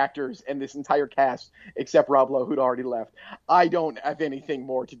actors and this entire cast, except Rob Lowe, who'd already left, I don't have anything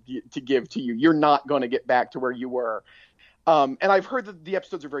more to give to you. You're not going to get back to where you were. And I've heard that the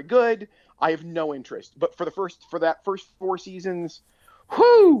episodes are very good. I have no interest. But for that first 4 seasons,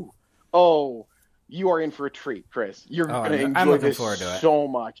 whoo! Oh, you are in for a treat, Chris. You're going to enjoy this so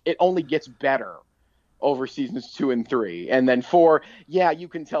much. It only gets better over seasons 2 and 3, and then 4. Yeah, you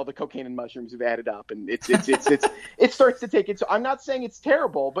can tell the cocaine and mushrooms have added up, and it starts to take it. So I'm not saying it's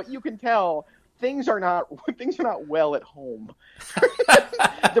terrible, but you can tell things are not well at home.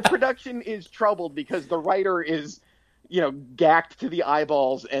 The production is troubled because the writer is, gacked to the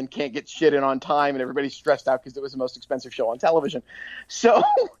eyeballs and can't get shit in on time, and everybody's stressed out because it was the most expensive show on television. So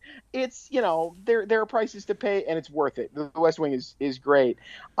it's, there are prices to pay, and it's worth it. The West Wing is great.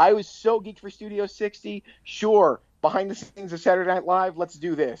 I was so geeked for Studio 60. Sure, behind the scenes of Saturday Night Live, let's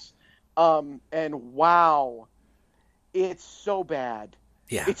do this. And wow, it's so bad.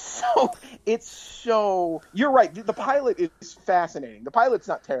 Yeah. It's so, you're right. The pilot is fascinating. The pilot's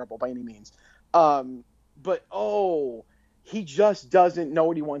not terrible by any means. But, he just doesn't know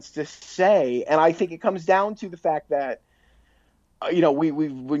what he wants to say. And I think it comes down to the fact that, we've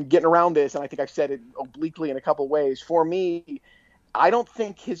been getting around this, and I think I've said it obliquely in a couple ways. For me, I don't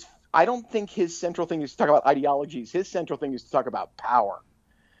think his central thing is to talk about ideologies. His central thing is to talk about power.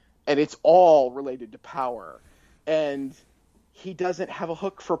 And it's all related to power. And he doesn't have a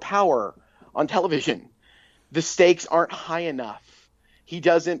hook for power on television. The stakes aren't high enough. He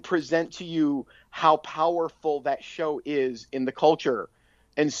doesn't present to you how powerful that show is in the culture.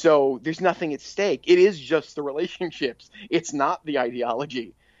 And so there's nothing at stake. It is just the relationships. It's not the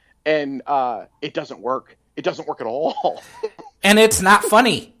ideology. And it doesn't work. It doesn't work at all. And it's not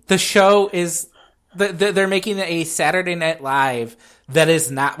funny. The show is... They're making a Saturday Night Live that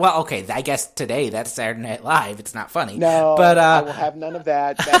is not... Well, okay, I guess today that's Saturday Night Live. It's not funny. No, but I will have none of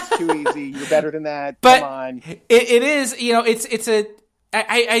that. That's too easy. You're better than that. But come on. It is, it's a...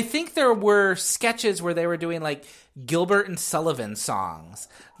 I think there were sketches where they were doing like Gilbert and Sullivan songs,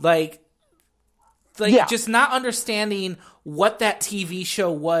 like yeah. Just not understanding what that TV show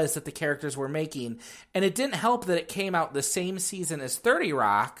was that the characters were making, and it didn't help that it came out the same season as 30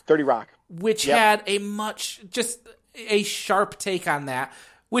 Rock, which had a sharp take on that,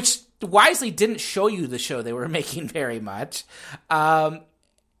 which wisely didn't show you the show they were making very much.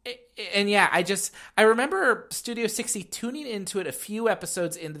 And yeah, I remember Studio 60 tuning into it a few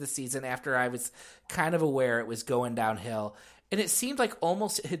episodes into the season after I was kind of aware it was going downhill. And it seemed like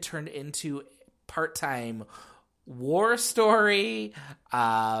almost it had turned into part-time war story.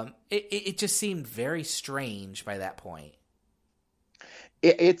 It just seemed very strange by that point.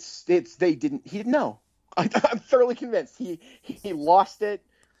 He didn't know. I'm thoroughly convinced. He lost it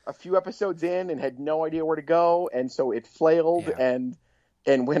a few episodes in and had no idea where to go. And so it flailed and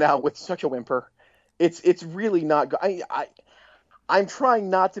went out with such a whimper. It's really not good. I'm trying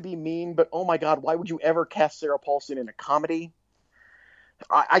not to be mean, but oh my God, why would you ever cast Sarah Paulson in a comedy?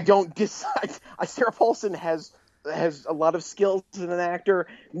 I don't decide. Sarah Paulson has a lot of skills as an actor.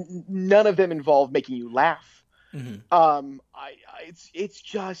 None of them involve making you laugh. Mm-hmm.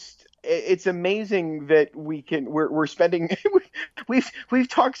 It's amazing that we're spending. We've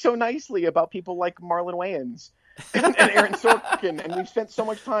talked so nicely about people like Marlon Wayans and Aaron Sorkin, and we've spent so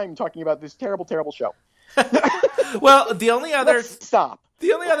much time talking about this terrible, terrible show. Well, the only other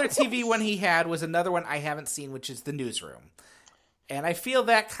TV one he had was another one I haven't seen, which is The Newsroom. And I feel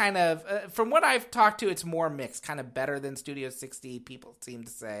that kind of, from what I've talked to, it's more mixed, kind of better than Studio 60, people seem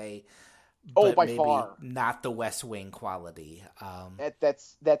to say. But by maybe far. Not the West Wing quality.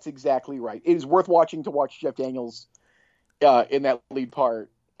 That's exactly right. It is worth watching to watch Jeff Daniels in that lead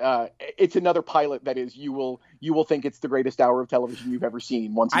part. It's another pilot that is, you will think it's the greatest hour of television you've ever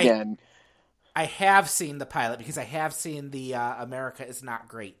seen once again. I have seen the pilot because I have seen the America is Not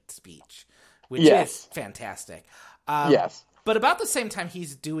Great speech, which is fantastic. Yes. But about the same time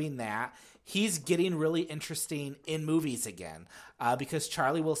he's doing that, he's getting really interesting in movies again because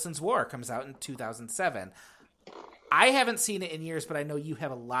Charlie Wilson's War comes out in 2007. I haven't seen it in years, but I know you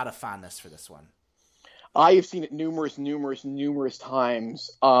have a lot of fondness for this one. I have seen it numerous times.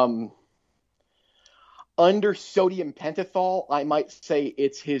 Under Sodium Pentothal, I might say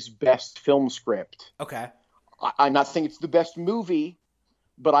it's his best film script. Okay. I'm not saying it's the best movie,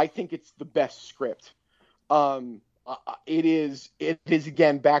 but I think it's the best script. It is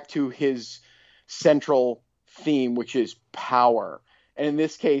again back to his central theme, which is power. And in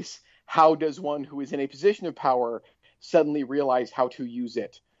this case, how does one who is in a position of power suddenly realize how to use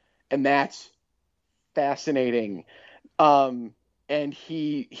it? And that's fascinating. And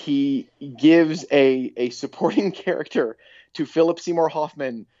he gives a supporting character to Philip Seymour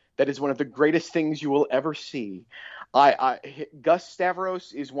Hoffman that is one of the greatest things you will ever see. Gus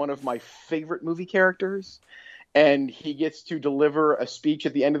Stavros is one of my favorite movie characters, and he gets to deliver a speech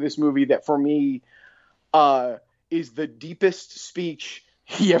at the end of this movie that for me is the deepest speech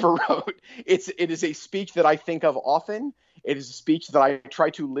he ever wrote. It is a speech that I think of often. It is a speech that I try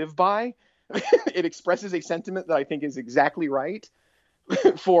to live by. It expresses a sentiment that I think is exactly right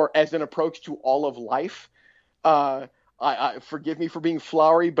as an approach to all of life. I forgive me for being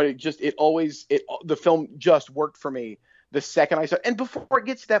flowery, but the film just worked for me the second I saw it. And before it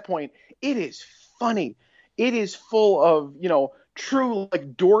gets to that point, it is funny. It is full of, true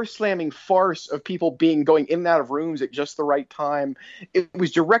like door slamming farce of people going in and out of rooms at just the right time. It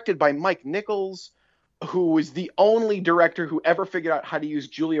was directed by Mike Nichols, who was the only director who ever figured out how to use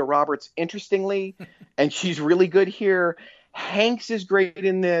Julia Roberts interestingly, and she's really good here. Hanks is great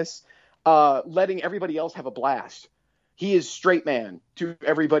in this, letting everybody else have a blast. He is straight man to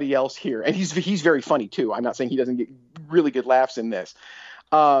everybody else here, and he's very funny too. I'm not saying he doesn't get really good laughs in this.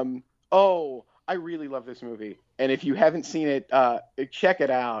 I really love this movie, and if you haven't seen it, check it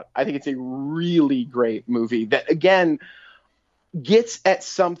out. I think it's a really great movie that again gets at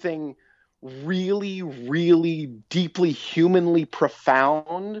something really, really deeply humanly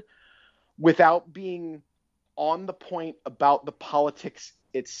profound without being on the point about the politics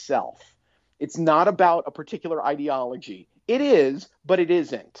itself. It's not about a particular ideology. It is, but it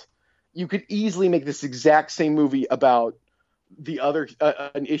isn't. You could easily make this exact same movie about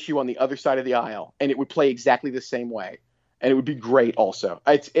an issue on the other side of the aisle, and it would play exactly the same way, and it would be great. Also,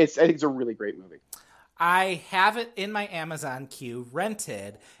 I think it's a really great movie. I have it in my Amazon queue,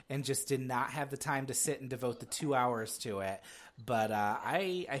 rented, and just did not have the time to sit and devote the 2 hours to it. But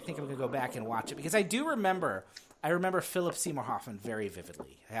I think I'm going to go back and watch it because I remember Philip Seymour Hoffman very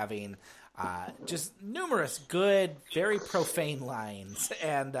vividly, having just numerous good, very profane lines.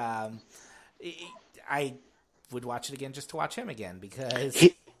 And I would watch it again just to watch him again because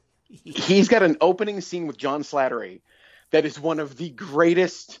he's got an opening scene with John Slattery that is one of the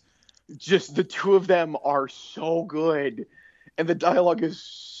greatest. Just the two of them are so good, and the dialogue is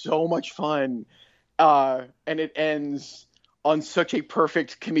so much fun, and it ends on such a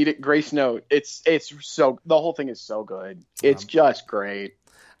perfect comedic grace note. The whole thing is so good. It's just great.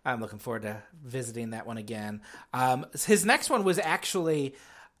 I'm looking forward to visiting that one again. His next one was actually,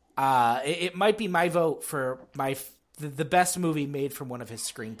 it might be my vote for the best movie made from one of his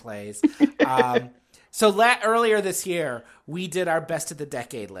screenplays. So earlier this year, we did our best of the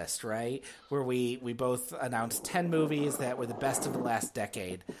decade list, right? Where we both announced 10 movies that were the best of the last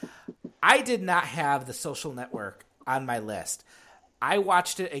decade. I did not have The Social Network on my list. I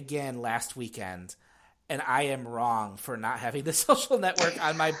watched it again last weekend, and I am wrong for not having The Social Network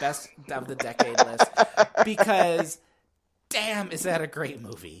on my best of the decade list because, damn, is that a great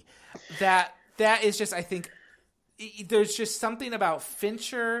movie? That is just, I think, there's just something about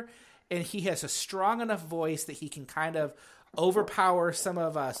Fincher. And he has a strong enough voice that he can kind of overpower some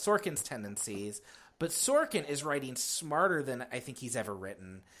of Sorkin's tendencies. But Sorkin is writing smarter than I think he's ever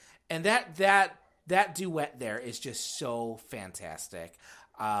written. And that duet there is just so fantastic.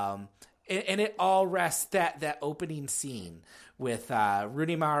 And it all rests, that opening scene with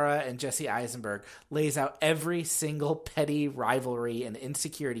Rooney Mara and Jesse Eisenberg lays out every single petty rivalry and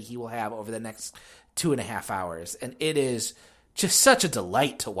insecurity he will have over the next 2.5 hours. And it is just such a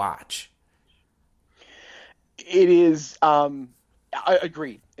delight to watch. It is. I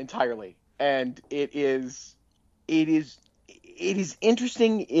agree entirely, and it is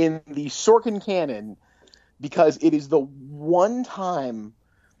interesting in the Sorkin canon because it is the one time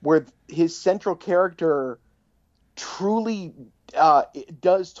where his central character truly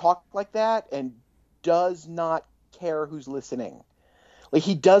does talk like that and does not care who's listening. Like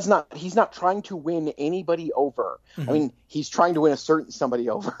he's not trying to win anybody over. Mm-hmm. I mean, he's trying to win a certain somebody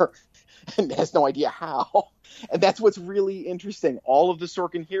over and has no idea how. And that's what's really interesting. All of the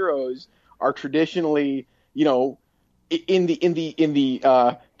Sorkin heroes are traditionally, they're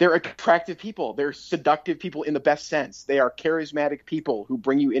attractive people. They're seductive people in the best sense. They are charismatic people who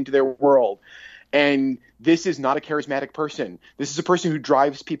bring you into their world. And this is not a charismatic person. This is a person who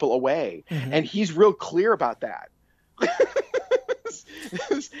drives people away. Mm-hmm. And he's real clear about that.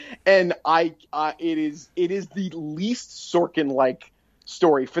 And it is the least Sorkin-like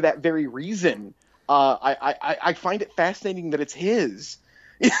story for that very reason. I find it fascinating that it's his.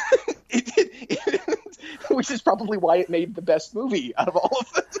 which is probably why it made the best movie out of all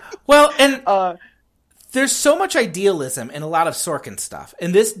of them. Well, and there's so much idealism in a lot of Sorkin stuff,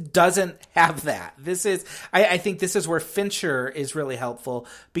 and this doesn't have that. This is, I think this is where Fincher is really helpful,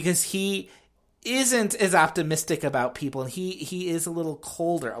 because he isn't as optimistic about people, and he is a lot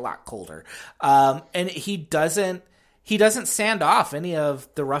colder. And he doesn't sand off any of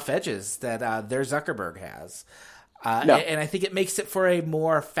the rough edges that their Zuckerberg has. No. And I think it makes it for a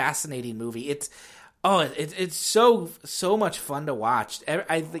more fascinating movie. It's so much fun to watch.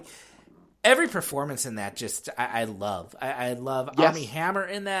 I think every performance in that I love. I love yes. Armie Hammer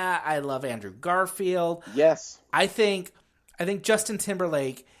in that. I love Andrew Garfield. Yes. I think Justin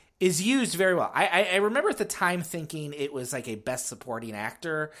Timberlake is used very well. I remember at the time thinking it was like a best supporting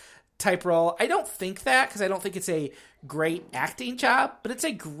actor type role. I don't think that, because I don't think it's a great acting job, but it's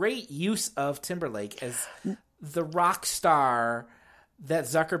a great use of Timberlake as the rock star that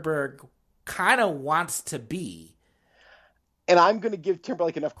Zuckerberg kind of wants to be. And I'm going to give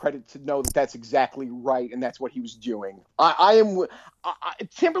Timberlake enough credit to know that that's exactly right, and that's what he was doing.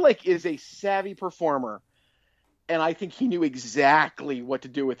 Timberlake is a savvy performer, and I think he knew exactly what to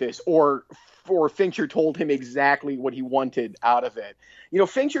do with this, or Fincher told him exactly what he wanted out of it.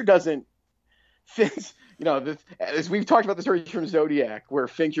 Fincher doesn't. As we've talked about the story from Zodiac, where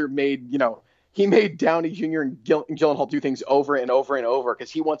Fincher made Downey Jr. and Gyllenhaal do things over and over and over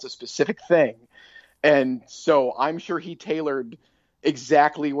because he wants a specific thing. And so I'm sure he tailored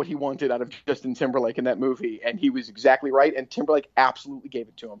exactly what he wanted out of Justin Timberlake in that movie, and he was exactly right. And Timberlake absolutely gave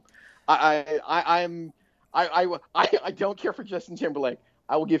it to him. I don't care for Justin Timberlake.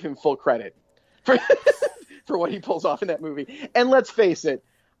 I will give him full credit for what he pulls off in that movie. And let's face it,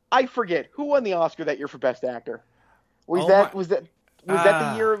 I forget who won the Oscar that year for Best Actor. Was that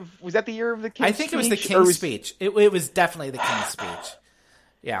the year of the King's Speech? I think it was the King's Speech. It was definitely the King's Speech.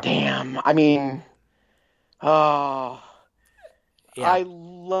 Yeah. Damn. I mean. Oh, yeah.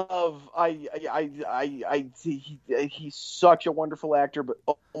 He's such a wonderful actor, but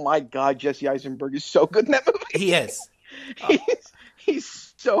oh my God, Jesse Eisenberg is so good in that movie. He is.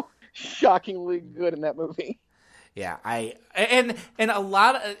 He's so shockingly good in that movie. Yeah, and a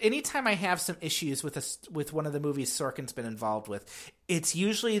lot of, anytime I have some issues with one of the movies Sorkin's been involved with, it's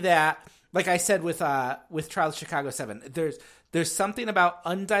usually that, like I said with Trial of Chicago 7, there's something about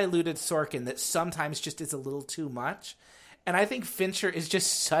undiluted Sorkin that sometimes just is a little too much. And I think Fincher is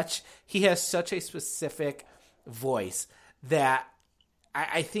just he has such a specific voice that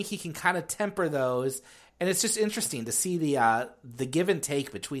I think he can kind of temper those. And it's just interesting to see the give and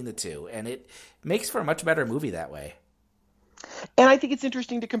take between the two. And it makes for a much better movie that way. And I think it's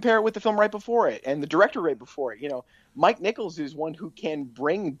interesting to compare it with the film right before it and the director right before it. Mike Nichols is one who can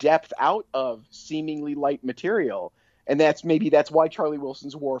bring depth out of seemingly light material. And that's why Charlie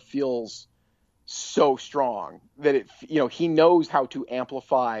Wilson's War feels so strong, that he knows how to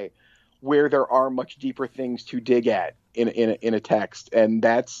amplify where there are much deeper things to dig at in a text. And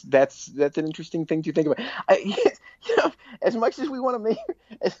that's an interesting thing to think about. As much as we want to make,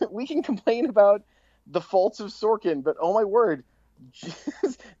 we can complain about the faults of Sorkin, but oh my word,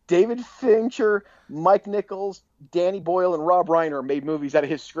 David Fincher, Mike Nichols, Danny Boyle, and Rob Reiner made movies out of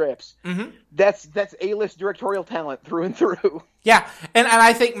his scripts. Mm-hmm. That's A-list directorial talent through and through. Yeah, and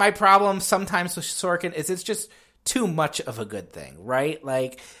I think my problem sometimes with Sorkin is it's just too much of a good thing, right?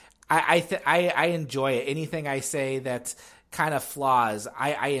 Like, I enjoy it. Anything I say that's kind of flaws,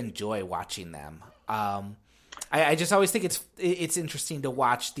 I enjoy watching them. I just always think it's interesting to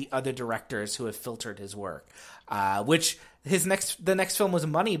watch the other directors who have filtered his work. Which the next film was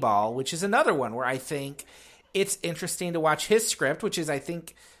Moneyball, which is another one where I think it's interesting to watch his script, which is, I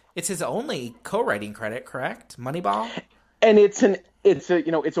think, it's his only co-writing credit, correct? Moneyball? And it's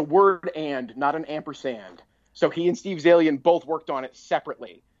a word and, not an ampersand. So he and Steve Zalian both worked on it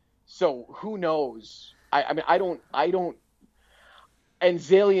separately. So who knows? I don't. And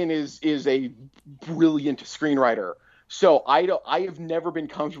Zalian is a brilliant screenwriter. So I have never been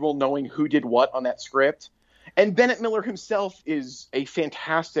comfortable knowing who did what on that script. And Bennett Miller himself is a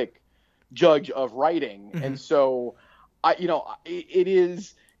fantastic judge of writing. Mm-hmm. And so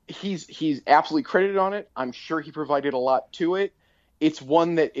he's absolutely credited on it. I'm sure he provided a lot to it. It's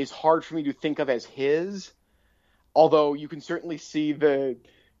one that is hard for me to think of as his, although you can certainly see it's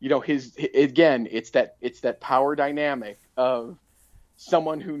that power dynamic of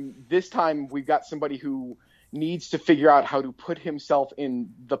someone who, this time we've got somebody who needs to figure out how to put himself in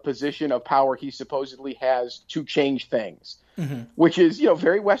the position of power he supposedly has to change things, mm-hmm. which is,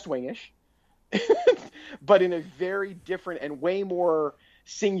 very West Wing-ish, but in a very different and way more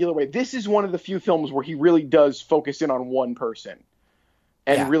singular way. This is one of the few films where he really does focus in on one person.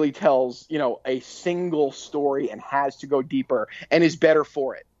 and really tells, a single story and has to go deeper and is better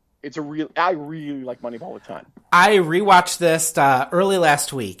for it. I really like Moneyball a ton. I rewatched this early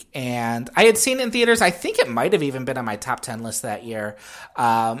last week, and I had seen it in theaters. I think it might have even been on my top 10 list that year.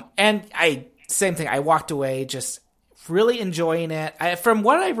 Same thing. I walked away just really enjoying it. From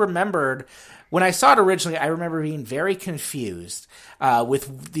what I remembered, when I saw it originally, I remember being very confused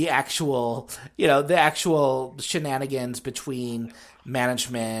with the actual shenanigans between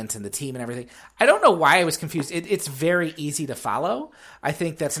management and the team and everything. I don't know why I was confused. It's very easy to follow. I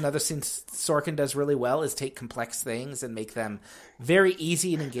think that's another thing Sorkin does really well, is take complex things and make them very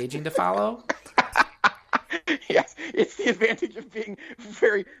easy and engaging to follow. Yes, it's the advantage of being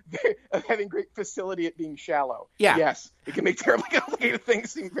of having great facility at being shallow. Yeah. Yes, it can make terribly complicated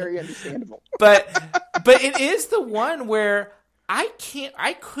things seem very understandable. But it is the one where I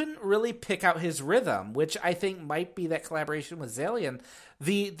couldn't really pick out his rhythm, which I think might be that collaboration with Zalian.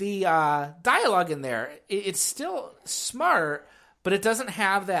 The dialogue in there, it's still smart, but it doesn't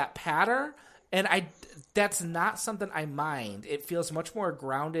have that patter, and that's not something I mind. It feels much more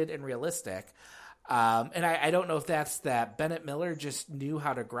grounded and realistic. And I don't know if that's that Bennett Miller just knew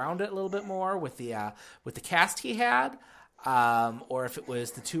how to ground it a little bit more with the cast he had, or if it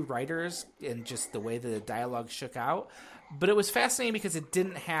was the two writers and just the way the dialogue shook out. But it was fascinating because it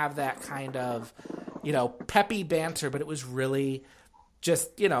didn't have that kind of, peppy banter, but it was really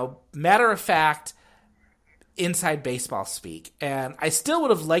just, matter of fact, inside baseball speak. And I still would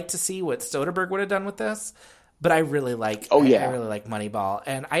have liked to see what Soderbergh would have done with this, but I really like I really like Moneyball.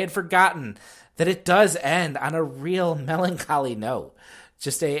 And I had forgotten that it does end on a real melancholy note,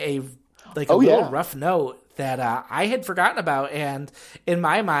 just a little rough note that I had forgotten about. And in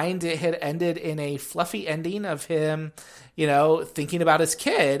my mind, it had ended in a fluffy ending of him, thinking about his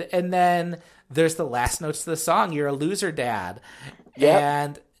kid. And then there's the last notes to the song, "You're a Loser, Dad." Yep.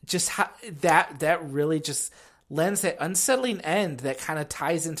 And just how that really just lends that unsettling end that kind of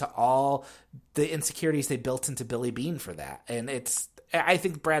ties into all the insecurities they built into Billy Beane for that. And I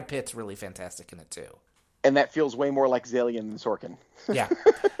think Brad Pitt's really fantastic in it too. And that feels way more like Zalian than Sorkin. Yeah.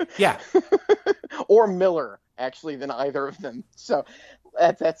 Yeah. Or Miller, actually, than either of them. So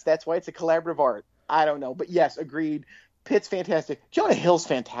that's why it's a collaborative art. I don't know. But yes, agreed. Pitt's fantastic. Jonah Hill's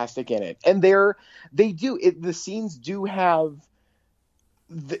fantastic in it. And the scenes do have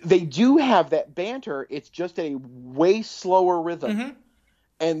that banter. It's just at a way slower rhythm. Mm-hmm.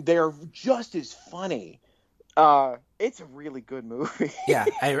 And they're just as funny. It's a really good movie. Yeah,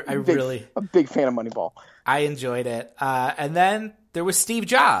 I'm a big fan of Moneyball. I enjoyed it. And then there was Steve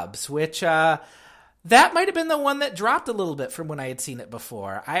Jobs, which that might have been the one that dropped a little bit from when I had seen it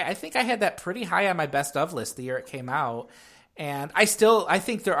before. I think I had that pretty high on my best of list the year it came out. And I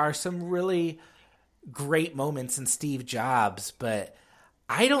think there are some really great moments in Steve Jobs, but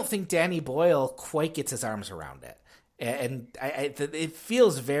I don't think Danny Boyle quite gets his arms around it. And it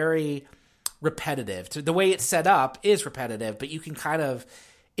feels very repetitive. The way it's set up is repetitive, but you can kind of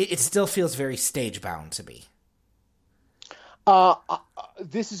it still feels very stage bound to me.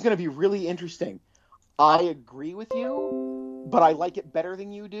 This is going to be really interesting. I agree with you, but I like it better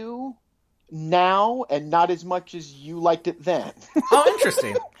than you do now, and not as much as you liked it then. Oh,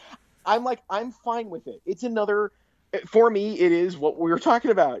 interesting. I'm fine with it. It's another, for me, it is what we were talking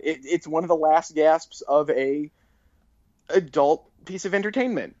about. It's one of the last gasps of a adult piece of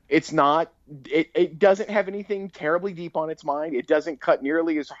entertainment. It's not, it doesn't have anything terribly deep on its mind. It doesn't cut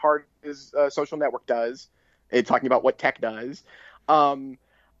nearly as hard as Social Network does. It's talking about what tech does.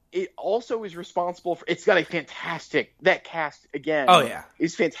 It also is responsible for, it's got a fantastic, that cast again. Oh yeah.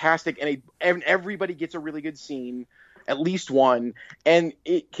 Is fantastic. And everybody gets a really good scene, at least one. And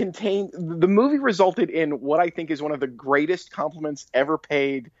the movie resulted in what I think is one of the greatest compliments ever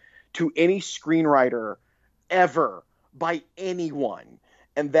paid to any screenwriter ever by anyone.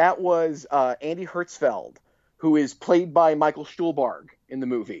 And that was Andy Hertzfeld, who is played by Michael Stuhlbarg in the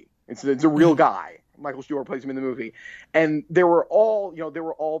movie. It's a real guy. Michael Stuhlbarg plays him in the movie. And there were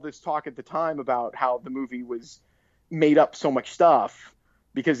all this talk at the time about how the movie was made up so much stuff,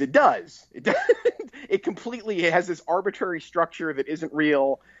 because it does. It completely has this arbitrary structure that isn't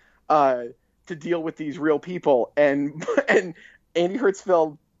real to deal with these real people. And Andy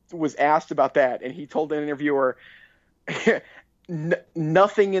Hertzfeld was asked about that, and he told an interviewer,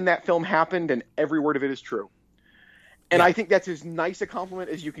 nothing in that film happened, and every word of it is true. And yeah. I think that's as nice a compliment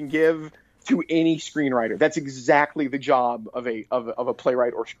as you can give to any screenwriter. That's exactly the job of a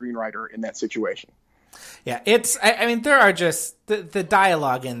playwright or screenwriter in that situation. Yeah, I mean, there are just the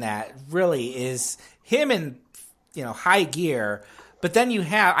dialogue in that really is him in high gear, but then you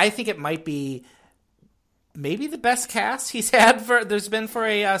have, I think it might be maybe the best cast he's had there's been for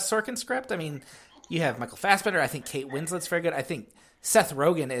a Sorkin script. I mean, you have Michael Fassbender. I think Kate Winslet's very good. I think Seth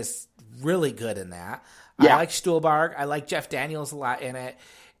Rogen is really good in that. Yeah. I like Stuhlbarg. I like Jeff Daniels a lot in it.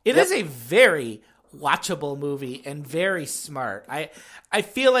 It is a very watchable movie and very smart. I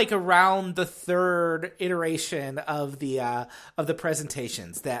feel like around the third iteration of the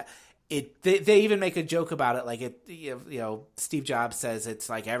presentations that they even make a joke about it. Like Steve Jobs says it's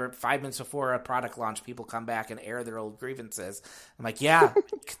like every 5 minutes before a product launch, people come back and air their old grievances. I'm like, yeah,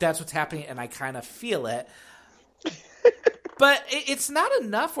 that's what's happening, and I kind of feel it. But it's not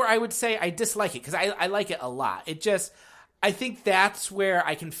enough where I would say I dislike it, because I like it a lot. I think that's where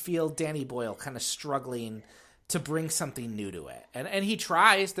I can feel Danny Boyle kind of struggling to bring something new to it. And he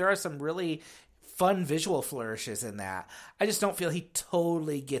tries. There are some really fun visual flourishes in that. I just don't feel he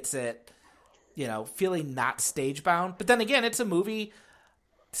totally gets it, feeling not stage bound. But then again, it's a movie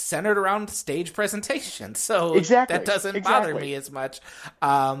centered around stage presentation. So that doesn't bother me as much.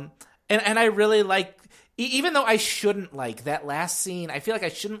 And I really like, even though I shouldn't like that last scene, I feel like I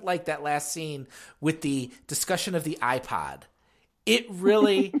shouldn't like that last scene with the discussion of the iPod. It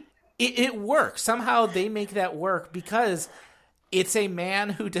really, it works. Somehow they make that work because it's a man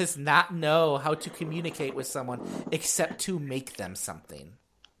who does not know how to communicate with someone except to make them something.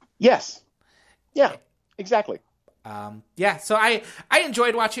 Yes. Yeah, exactly. So I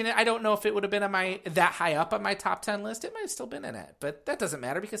enjoyed watching it. I don't know if it would have been that high up on my top 10 list. It might have still been in it, but that doesn't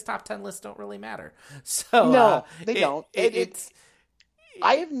matter because top 10 lists don't really matter. So no, they don't.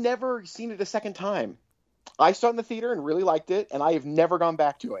 I have never seen it a second time. I saw it in the theater and really liked it, and I have never gone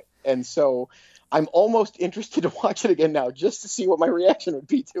back to it. And so I'm almost interested to watch it again now, just to see what my reaction would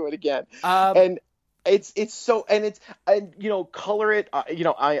be to it again. And color it.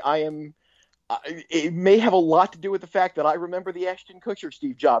 I am. It may have a lot to do with the fact that I remember the Ashton Kutcher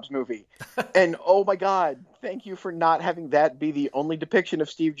Steve Jobs movie. And oh my God, thank you for not having that be the only depiction of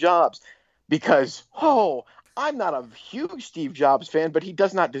Steve Jobs. Because, I'm not a huge Steve Jobs fan, but he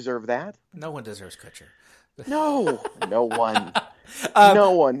does not deserve that. No one deserves Kutcher. No one.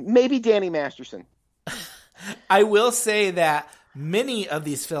 No one. Maybe Danny Masterson. I will say that many of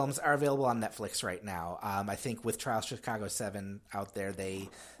these films are available on Netflix right now. I think with Trial Chicago 7 out there, they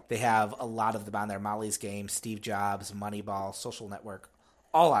have a lot of them on there. Molly's Game, Steve Jobs, Moneyball, Social Network,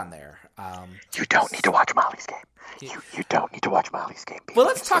 all on there. You don't need to watch Molly's Game. You don't need to watch Molly's Game. Well,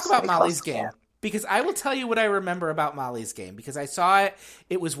 let's talk about Molly's Game. Because I will tell you what I remember about Molly's Game. Because I saw it.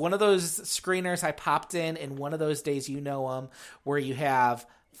 It was one of those screeners I popped in one of those days, where you have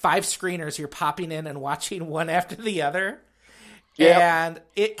 5 screeners you're popping in and watching one after the other. Yep. And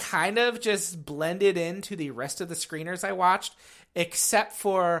it kind of just blended into the rest of the screeners I watched, except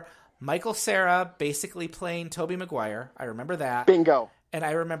for Michael Cera basically playing Tobey Maguire. I remember that. Bingo. And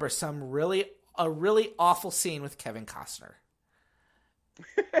I remember a really awful scene with Kevin Costner.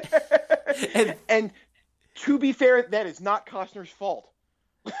 and to be fair, that is not Costner's fault.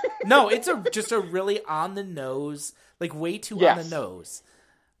 No, it's just a really on the nose, like way too on the nose.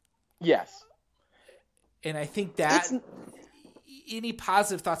 Yes. And I think that any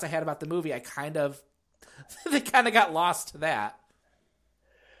positive thoughts I had about the movie, they kind of got lost to that.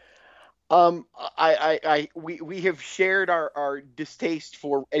 We have shared our distaste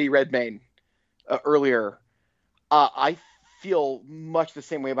for Eddie Redmayne earlier. I feel much the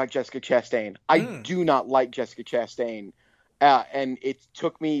same way about Jessica Chastain. I do not like Jessica Chastain, and it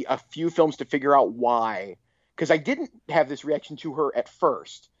took me a few films to figure out why. Because I didn't have this reaction to her at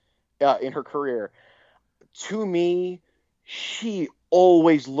first in her career. To me, she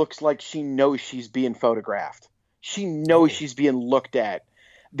always looks like she knows she's being photographed. She knows she's being looked at.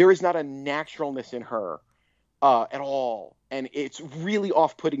 There is not a naturalness in her at all, and it's really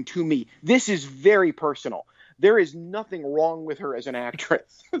off-putting to me. This is very personal. There is nothing wrong with her as an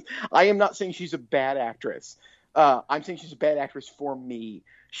actress. I am not saying she's a bad actress. I'm saying she's a bad actress for me.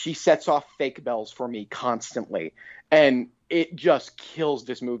 She sets off fake bells for me constantly, and it just kills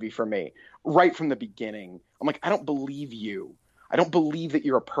this movie for me right from the beginning. I'm like, I don't believe you. I don't believe that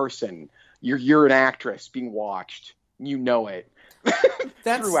you're a person. You're an actress being watched. You know it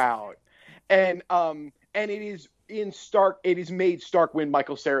throughout, and it is it is made stark when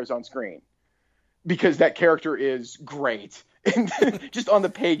Michael Cera's on screen, because that character is great. And just on the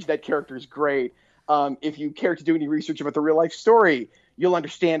page, that character is great. If you care to do any research about the real life story, you'll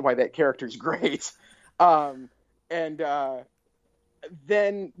understand why that character is great.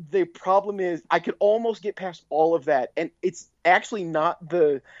 Then the problem is I could almost get past all of that. And it's actually not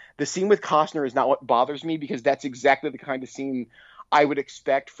the scene with Costner is not what bothers me, because that's exactly the kind of scene I would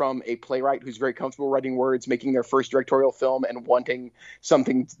expect from a playwright who's very comfortable writing words, making their first directorial film and wanting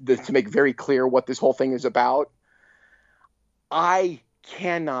something to make very clear what this whole thing is about. I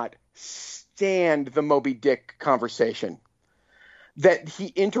cannot stand the Moby Dick conversation. That he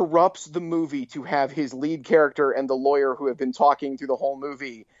interrupts the movie to have his lead character and the lawyer who have been talking through the whole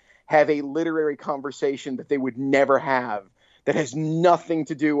movie have a literary conversation that they would never have, that has nothing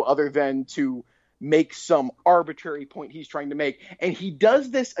to do other than to make some arbitrary point he's trying to make. And he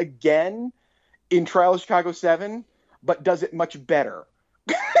does this again in Trial of Chicago 7, but does it much better.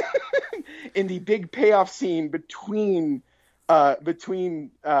 In the big payoff scene between the two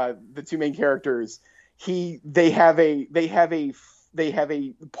main characters, they have a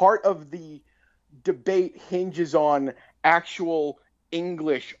part of the debate hinges on actual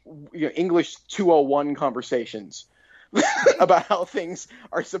English 201 conversations about how things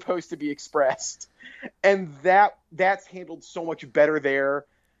are supposed to be expressed. And that's handled so much better there.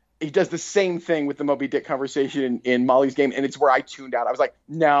 He does the same thing with the Moby Dick conversation in Molly's Game, and it's where I tuned out. I was like,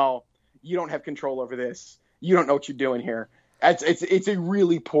 no, you don't have control over this. You don't know what you're doing here. It's a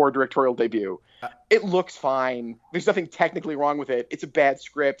really poor directorial debut. It looks fine. There's nothing technically wrong with it. It's a bad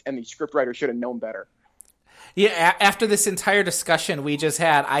script, and the scriptwriter should have known better. Yeah, after this entire discussion we just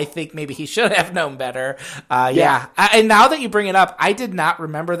had, I think maybe he should have known better. Yeah. And now that you bring it up, I did not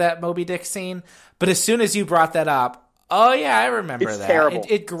remember that Moby Dick scene, but as soon as you brought that up, oh yeah, I remember that. Terrible.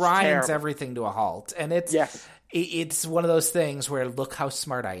 It grinds everything to a halt, and it's one of those things where look how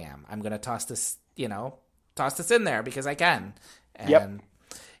smart I am. I'm going to toss this in there because I can. And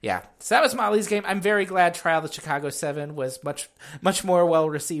yeah, so that was Molly's Game. I'm very glad Trial of Chicago 7 was much more well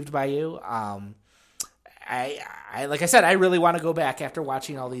received by you. I like I said, I really want to go back after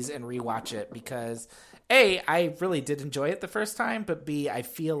watching all these and rewatch it because A, I really did enjoy it the first time, but B, I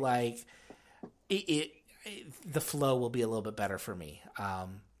feel like the flow will be a little bit better for me.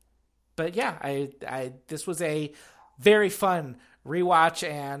 But yeah, this was a very fun rewatch,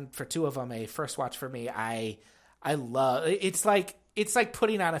 and for two of them, a first watch for me. I love it's like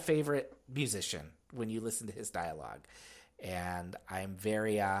putting on a favorite musician when you listen to his dialogue, and I'm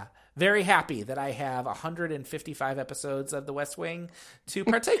very very happy that I have 155 episodes of The West Wing to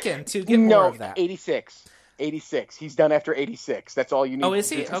partake in to get more of that. 86. He's done after 86. That's all you need. Oh, is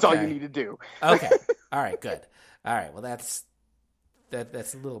he? That's all you need to do. Okay. All right. Good. All right. Well, that's a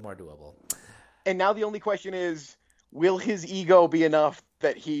little more doable. And now the only question is, will his ego be enough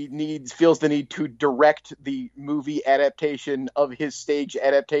that he feels the need to direct the movie adaptation of his stage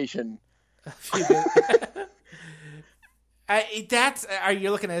adaptation?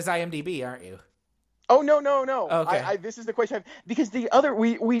 You're looking at his IMDb, aren't you? Oh no! Okay. This is the question because the other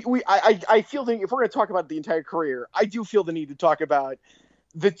I feel that if we're going to talk about the entire career, I do feel the need to talk about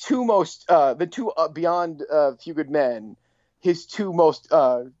the two beyond Few Good Men, his two most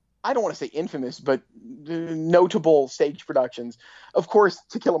I don't want to say infamous, but notable stage productions. Of course,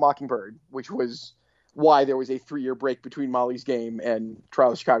 To Kill a Mockingbird, which was why there was a 3-year break between Molly's Game and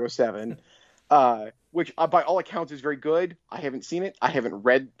Trial of Chicago 7. Which by all accounts is very good. I haven't seen it. I haven't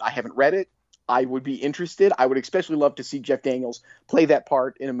read it. I would be interested. I would especially love to see Jeff Daniels play that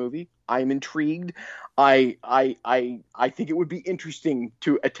part in a movie. I am intrigued. I think it would be interesting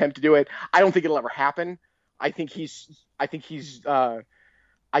to attempt to do it. I don't think it'll ever happen. I think his ego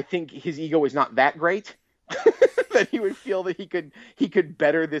is not that great that he would feel that he could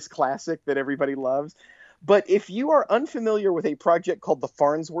better this classic that everybody loves. But if you are unfamiliar with a project called The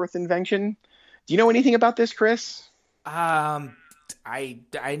Farnsworth Invention, do you know anything about this, Chris? I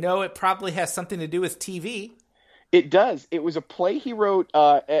know it probably has something to do with TV. It does. It was a play he wrote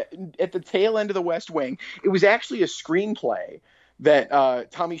at the tail end of The West Wing. It was actually a screenplay that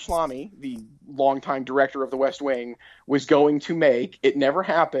Tommy Schlamme, the longtime director of The West Wing, was going to make. It never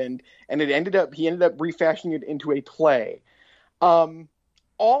happened, and he ended up refashioning it into a play. All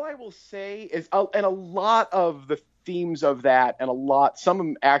I will say is, and a lot of the themes of that, and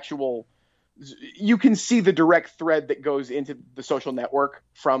some actual, you can see the direct thread that goes into The Social Network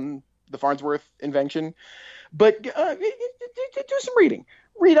from the Farnsworth Invention. But do some reading.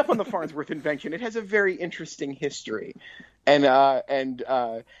 Read up on the Farnsworth Invention. It has a very interesting history, and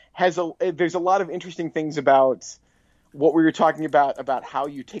there's a lot of interesting things about what we were talking about how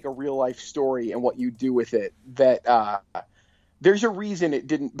you take a real life story and what you do with it. That there's a reason it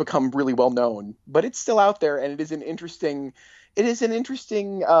didn't become really well known, but it's still out there, and it is an interesting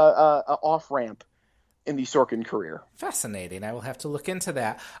off ramp in the Sorkin career. Fascinating. I will have to look into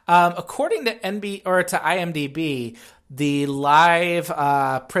that. According to IMDb, the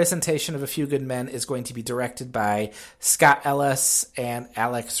live presentation of A Few Good Men is going to be directed by Scott Ellis and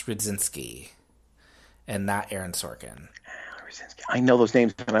Alex Rudzinski, and not Aaron Sorkin. Krasinski. I know those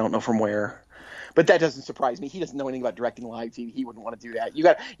names, and I don't know from where. But that doesn't surprise me. He doesn't know anything about directing live TV. He wouldn't want to do that. You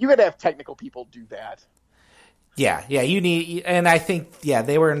got to have technical people do that. Yeah, you need, and I think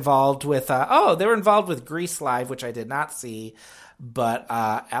they were involved with. They were involved with Grease Live, which I did not see, but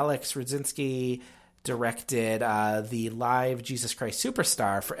Alex Radzinski directed the live Jesus Christ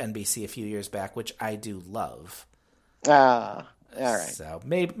Superstar for NBC a few years back, which I do love. All right. So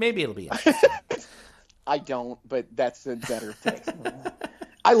maybe it'll be interesting. I don't, but that's a better thing.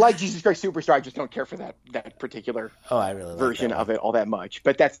 I like Jesus Christ Superstar. I just don't care for that particular I really like version of it all that much.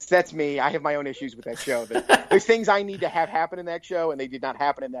 But that's me. I have my own issues with that show. There's things I need to have happen in that show, and they did not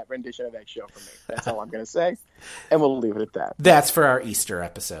happen in that rendition of that show for me. That's all I'm going to say, and we'll leave it at that. That's for our Easter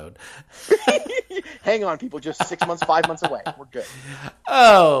episode. Hang on, people. Just 6 months, 5 months away. We're good.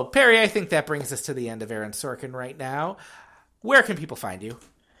 Oh, Perry, I think that brings us to the end of Aaron Sorkin right now. Where can people find you?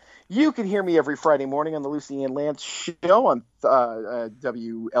 You can hear me every Friday morning on the Lucy Ann Lance Show on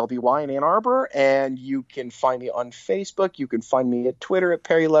WLBY in Ann Arbor, and you can find me on Facebook. You can find me at Twitter at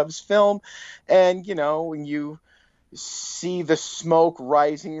Perry Loves Film, and when you see the smoke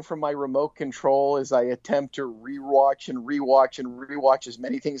rising from my remote control as I attempt to rewatch as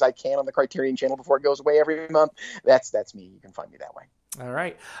many things I can on the Criterion Channel before it goes away every month, that's me. You can find me that way. All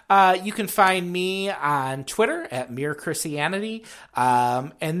right. You can find me on Twitter at Mere Christianity.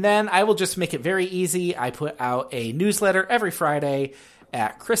 And then I will just make it very easy. I put out a newsletter every Friday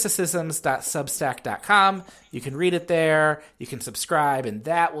at criticisms.substack.com. You can read it there. You can subscribe, and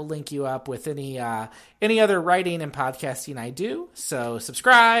that will link you up with any other writing and podcasting I do. So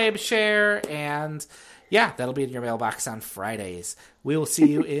subscribe, share, and that'll be in your mailbox on Fridays. We will see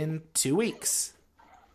you in 2 weeks.